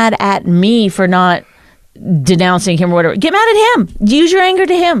getting mad at me for not denouncing him or whatever? Get mad at him. Use your anger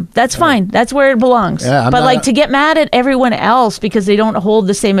to him. That's fine. That's where it belongs. Yeah, but to get mad at everyone else because they don't hold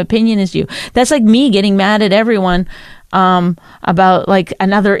the same opinion as you, that's like me getting mad at everyone about like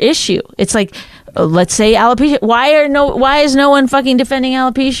another issue. It's like, let's say alopecia. Why is no one fucking defending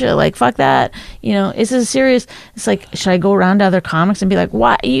alopecia? Like, fuck that. This is serious. It's like, should I go around to other comics and be like,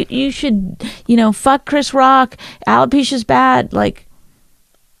 why you should, fuck Chris Rock. Alopecia's bad. Like,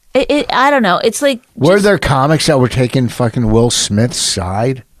 I don't know. It's like, were there comics that were taking fucking Will Smith's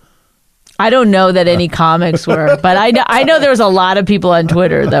side? I don't know that any comics were, but I know there was a lot of people on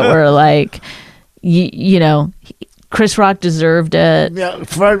Twitter that were like, Chris Rock deserved it.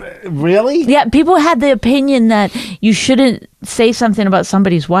 Really? Yeah, people had the opinion that you shouldn't say something about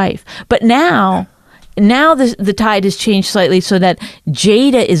somebody's wife, but now the tide has changed slightly so that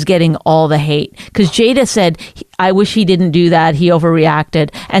Jada is getting all the hate because Jada said, I wish he didn't do that. He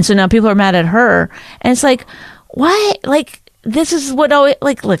overreacted. And so now people are mad at her. And it's like, why? Like, this is what always,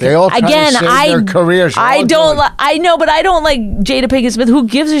 like, look, they all try again, to save their careers. I know, but I don't like Jada Pinkett Smith. Who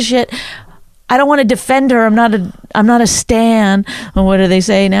gives a shit? I don't want to defend her. I'm not a stan. Or what do they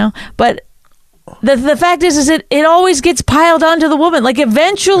say now? But The fact is it always gets piled onto the woman. Like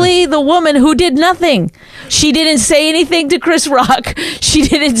eventually the woman who did nothing. She didn't say anything to Chris Rock. She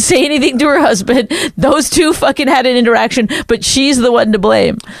didn't say anything to her husband. Those two fucking had an interaction, but she's the one to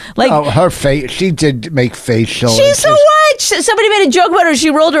blame. Like her face, she did make facial. She's so what? Somebody made a joke about her. She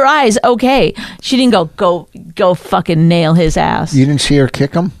rolled her eyes. Okay. She didn't go fucking nail his ass. You didn't see her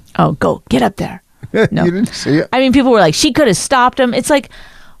kick him? Oh, go get up there. No. You didn't see it? I mean, people were like, she could have stopped him. It's like,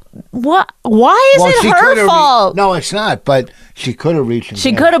 what? Why is it her fault? No, it's not. But she could have reached him.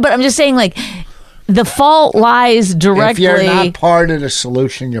 She could have, but I'm just saying, like, the fault lies directly. If you're not part of the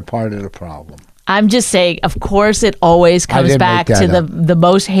solution, you're part of the problem. I'm just saying, of course, it always comes back to the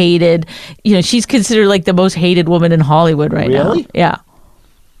most hated. You know, she's considered like the most hated woman in Hollywood right now. Really? Yeah.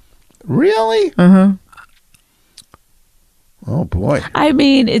 Really? Mm-hmm. Oh, boy. I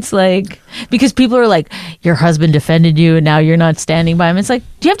mean, it's like, because people are like, your husband defended you and now you're not standing by him. It's like,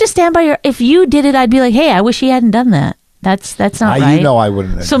 do you have to stand by if you did it, I'd be like, hey, I wish he hadn't done that. That's not right. You know I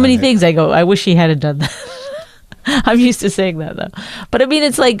wouldn't have so done many it. things I go, I wish he hadn't done that. I'm used to saying that though. But I mean,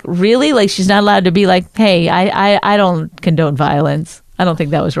 it's like, really? Like, she's not allowed to be like, hey, I don't condone violence. I don't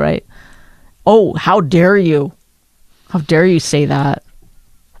think that was right. Oh, how dare you? How dare you say that?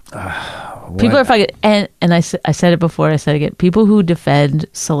 People are fucking, and I said it before, I said it again. People who defend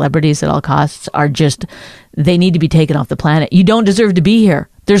celebrities at all costs are just, they need to be taken off the planet. You don't deserve to be here.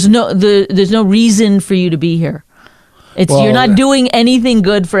 There's no reason for you to be here. You're not doing anything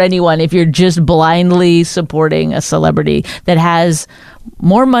good for anyone if you're just blindly supporting a celebrity that has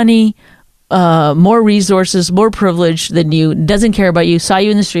more money, more resources, more privilege than you, doesn't care about you, saw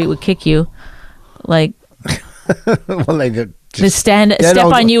you in the street, would kick you. Like, well, they did. They step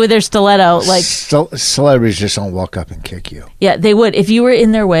on you with their stiletto. Like celebrities just don't walk up and kick you. Yeah, they would. If you were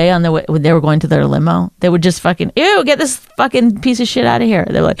in their way on the way, when they were going to their limo, they would just fucking, ew, get this fucking piece of shit out of here.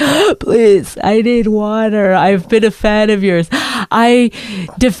 They're like, please, I need water. I've been a fan of yours. I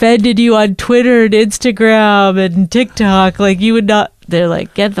defended you on Twitter and Instagram and TikTok. Like, you would not. They're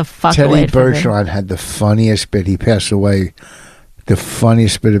like, get the fuck away from me. Teddy Bergeron had the funniest bit. He passed away. The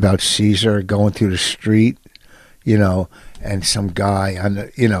funniest bit about Caesar going through the street, you know. And some guy on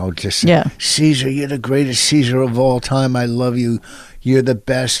the, you know, just Caesar, you're the greatest Caesar of all time. I love you. You're the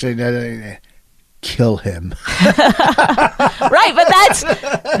best. Kill him. Right, but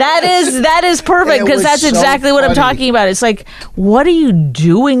that is perfect because that's exactly what I'm talking about. It's like, what are you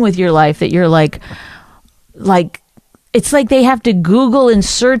doing with your life that you're like it's like they have to Google and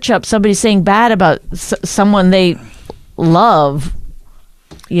search up somebody saying bad about someone they love,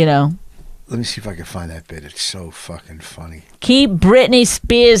 you know. Let me see if I can find that bit. It's so fucking funny. Keep Britney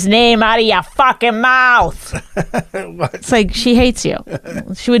Spears' name out of your fucking mouth. It's like, she hates you.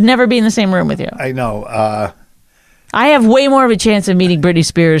 She would never be in the same room with you. I know. I have way more of a chance of meeting Britney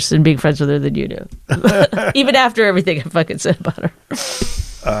Spears and being friends with her than you do. Even after everything I fucking said about her.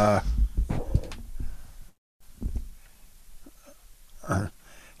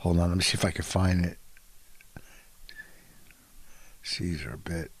 Hold on. Let me see if I can find it. Caesar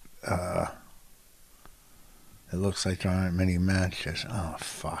bit. It looks like there aren't many matches. Oh,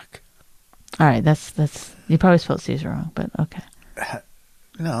 fuck. All right, that's you probably spelled Caesar wrong, but okay.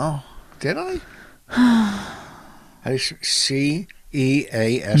 No, did I? How do you Ceasor?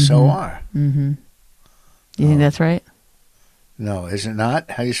 Mm-hmm. You think that's right? No, is it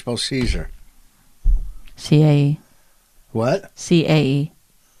not? How do you spell Caesar? CAE. What? CAE.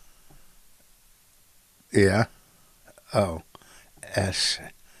 Yeah. Oh.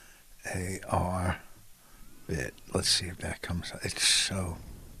 SAR bit. Let's see if that comes. It's so.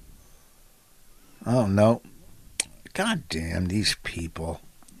 Oh no! God damn these people!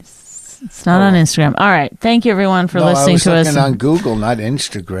 It's not on Instagram. All right, thank you everyone for listening to us. I was looking on Google, not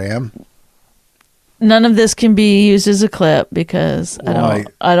Instagram. None of this can be used as a clip because I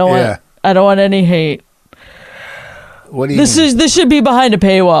don't want any hate. What do you? This should be behind a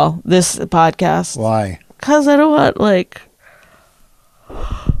paywall. This podcast. Why? Because I don't want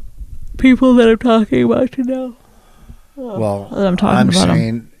people that I'm talking about to know. Well, I'm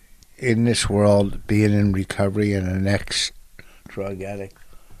saying in this world, being in recovery and an ex-drug addict,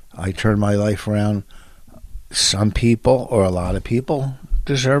 I turned my life around. Some people, or a lot of people,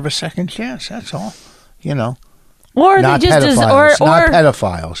 deserve a second chance. That's all. You know. Or not they just pedophiles, not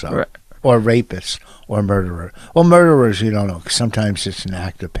pedophiles, or rapists, or murderers. Well, murderers, you don't know. Sometimes it's an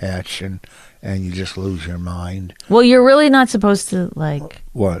act of passion, and you just lose your mind. Well, you're really not supposed to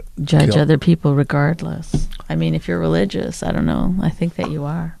what judge other people regardless. I mean, if you're religious, I don't know. I think that you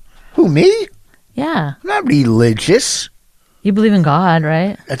are. Who, me? Yeah. I'm not religious. You believe in God,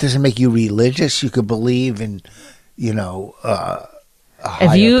 right? That doesn't make you religious. You could believe in,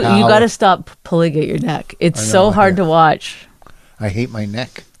 If you higher power. got to stop pulling at your neck. It's I know, so hard yeah. to watch. I hate my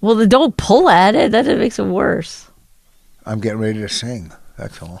neck. Well, then don't pull at it. That makes it worse. I'm getting ready to sing.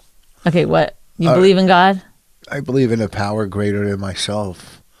 That's all. Okay, what? You believe in God? I believe in a power greater than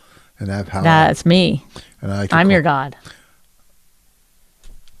myself, and that power. That's me. And I like to I'm call- your God.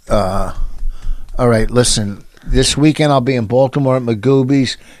 All right, listen. This weekend I'll be in Baltimore at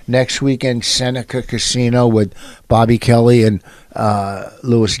Magoobies. Next weekend, Seneca Casino with Bobby Kelly and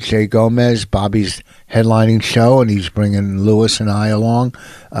Louis J. Gomez. Bobby's headlining show, and he's bringing Louis and I along.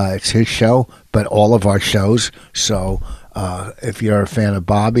 It's his show, but all of our shows. So if you're a fan of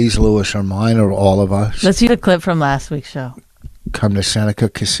Bobby's, Louis, or mine, or all of us, Let's see the clip from last week's show. come to Seneca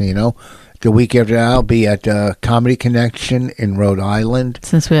Casino. The week after that, I'll be at Comedy Connection in Rhode Island.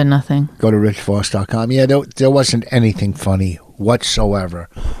 Since we had nothing. Go to richvoss.com. Yeah, there wasn't anything funny whatsoever.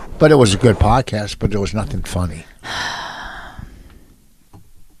 But it was a good podcast, but there was nothing funny.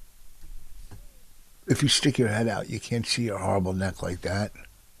 If you stick your head out, you can't see your horrible neck like that.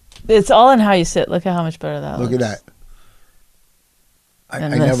 It's all in how you sit. Look at how much better that Look looks. at that. I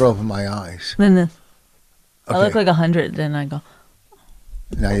And this. never open my eyes. Then this. Okay. I look like 100, then I go,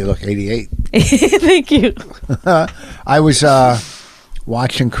 Now you look 88. thank you. I was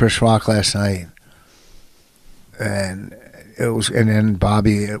watching Chris Rock last night, and then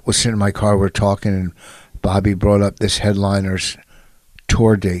Bobby was sitting in my car. We're talking, and Bobby brought up this headliner's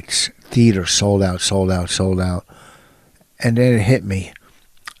tour dates. Theater sold out, and then it hit me.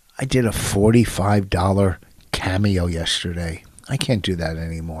 I did a $45 cameo yesterday. I can't do that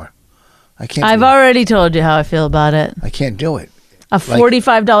anymore. I can't. I've already told you how I feel about it. I can't do it. A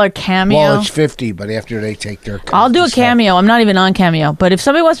 $45 cameo. Well, it's $50, but after they take their cut I'll do a and stuff- cameo. I'm not even on Cameo. But if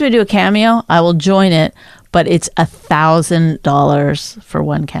somebody wants me to do a cameo, I will join it. But it's $1,000 for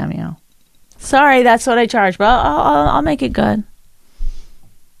one cameo. Sorry, that's what I charge. But I'll make it good.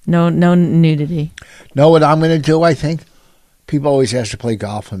 No nudity. Know what I'm going to do, I think? People always ask to play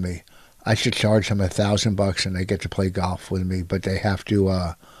golf with me. I should charge them $1,000 and they get to play golf with me, but they have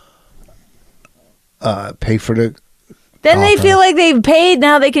to pay for the... Then they golf. feel like they've paid.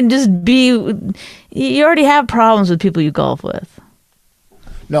 Now they can just be... You already have problems with people you golf with.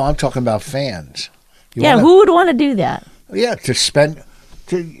 No, I'm talking about fans. You Yeah, wanna- who would want to do that? Yeah, to spend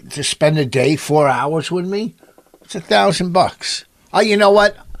a day, 4 hours with me, it's $1,000. Oh, you know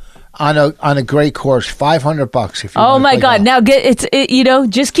what? On a great course, $500 if you Oh wanna my play God! golf. Now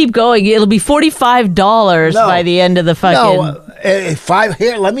just keep going. It'll be $45 No. by the end of the fucking. No,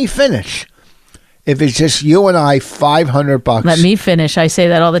 here, let me finish. If it's just you and I, $500. Let me finish. I say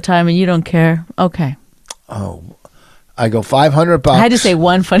that all the time, and you don't care. Okay. Oh, I go $500. I had to say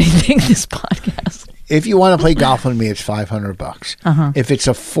one funny thing this podcast. If you want to play golf with me, it's $500. Uh-huh. If it's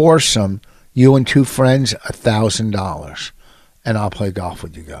a foursome, you and two friends, $1,000, and I'll play golf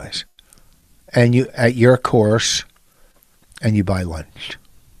with you guys. And you at your course, and you buy lunch.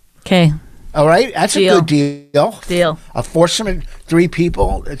 Okay. All right, that's Deal. a good deal. Deal. A foursome and three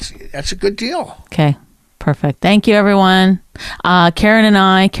people, that's a good deal. Okay. Perfect. Thank you, everyone. Karen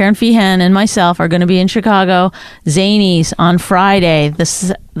Feehan and myself are going to be in Chicago, Zanies on Friday, the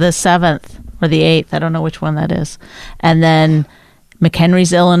 7th or the 8th. I don't know which one that is. And then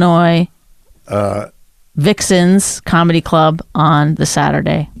McHenry's, Illinois, Vixen's Comedy Club on the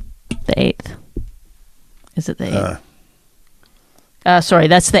Saturday, the 8th. Is it the 8th? Sorry,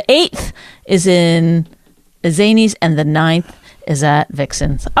 that's the 8th is in Zanies and the 9th is at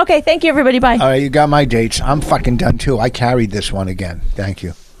Vixen's. Okay, thank you, everybody. Bye. All right, you got my dates. I'm fucking done, too. I carried this one again. Thank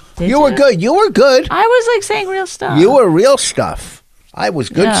you. Did You were good. You were good. I was like saying real stuff. You were real stuff. I was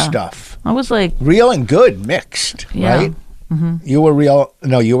good Yeah. stuff. I was like, Real and good mixed, Yeah. right? Mm-hmm. You were real.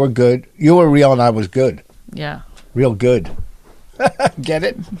 No, you were good. You were real and I was good. yeah, Real good. Get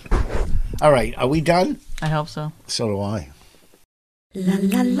it? All right. Are we done? I hope so. So do I.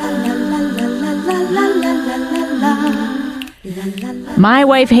 My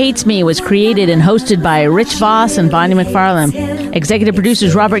Wife Hates Me was created and hosted by Rich Voss and Bonnie McFarlane. Executive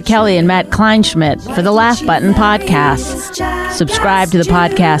producers Robert Kelly and Matt Kleinschmidt for the Laugh Button podcast. Subscribe to the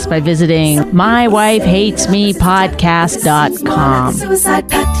podcast by visiting mywifehatesmepodcast.com. Suicide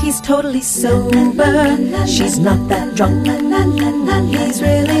pact, he's totally sober. She's not that drunk. He's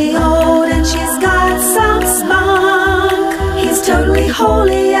really old and she's got some spunk. He's totally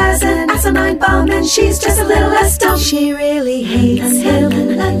holy as an asinine bomb, and she's just a little less dumb. She really hates him,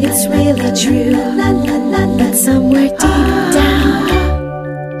 it's really true. But somewhere deep down,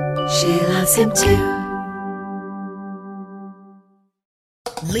 she loves him too.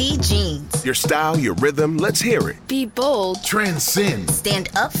 Lee Jeans. Your style, your rhythm, let's hear it. Be bold. Transcend. Stand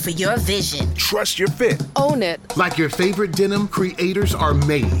up for your vision. Trust your fit. Own it. Like your favorite denim creators are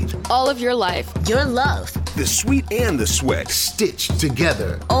made. All of your life. Your love. The sweat and the sweat. Stitched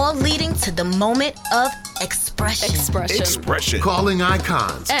together. All leading to the moment of expression. Expression. Calling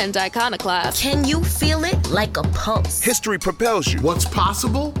icons. And iconoclast. Can you feel it like a pulse? History propels you. What's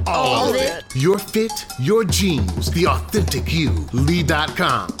possible? All of it. Your fit, your jeans. The authentic you.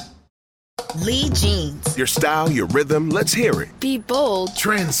 Lee.com. Lee Jeans. Your style, your rhythm, let's hear it. Be bold.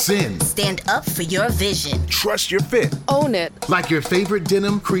 Transcend. Stand up for your vision. Trust your fit. Own it. Like your favorite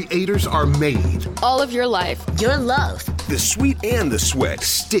denim creators are made. All of your life. Your love. The sweat and the sweat.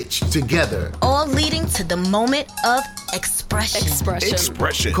 Stitched together. All leading to the moment of expression.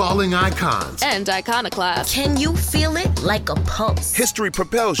 Expression. Calling icons. And iconoclast. Can you feel it like a pulse? History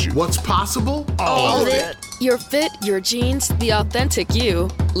propels you. What's possible? All of it. Your fit, your jeans, the authentic you.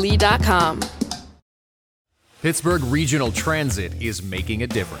 Lee.com. Pittsburgh Regional Transit is making a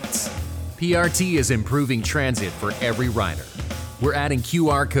difference. PRT is improving transit for every rider. We're adding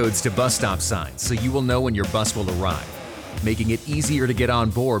QR codes to bus stop signs so you will know when your bus will arrive, making it easier to get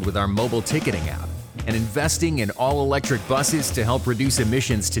on board with our mobile ticketing app, and investing in all-electric buses to help reduce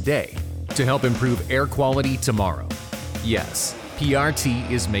emissions today, to help improve air quality tomorrow. Yes,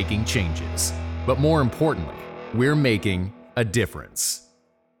 PRT is making changes, but more importantly, we're making a difference.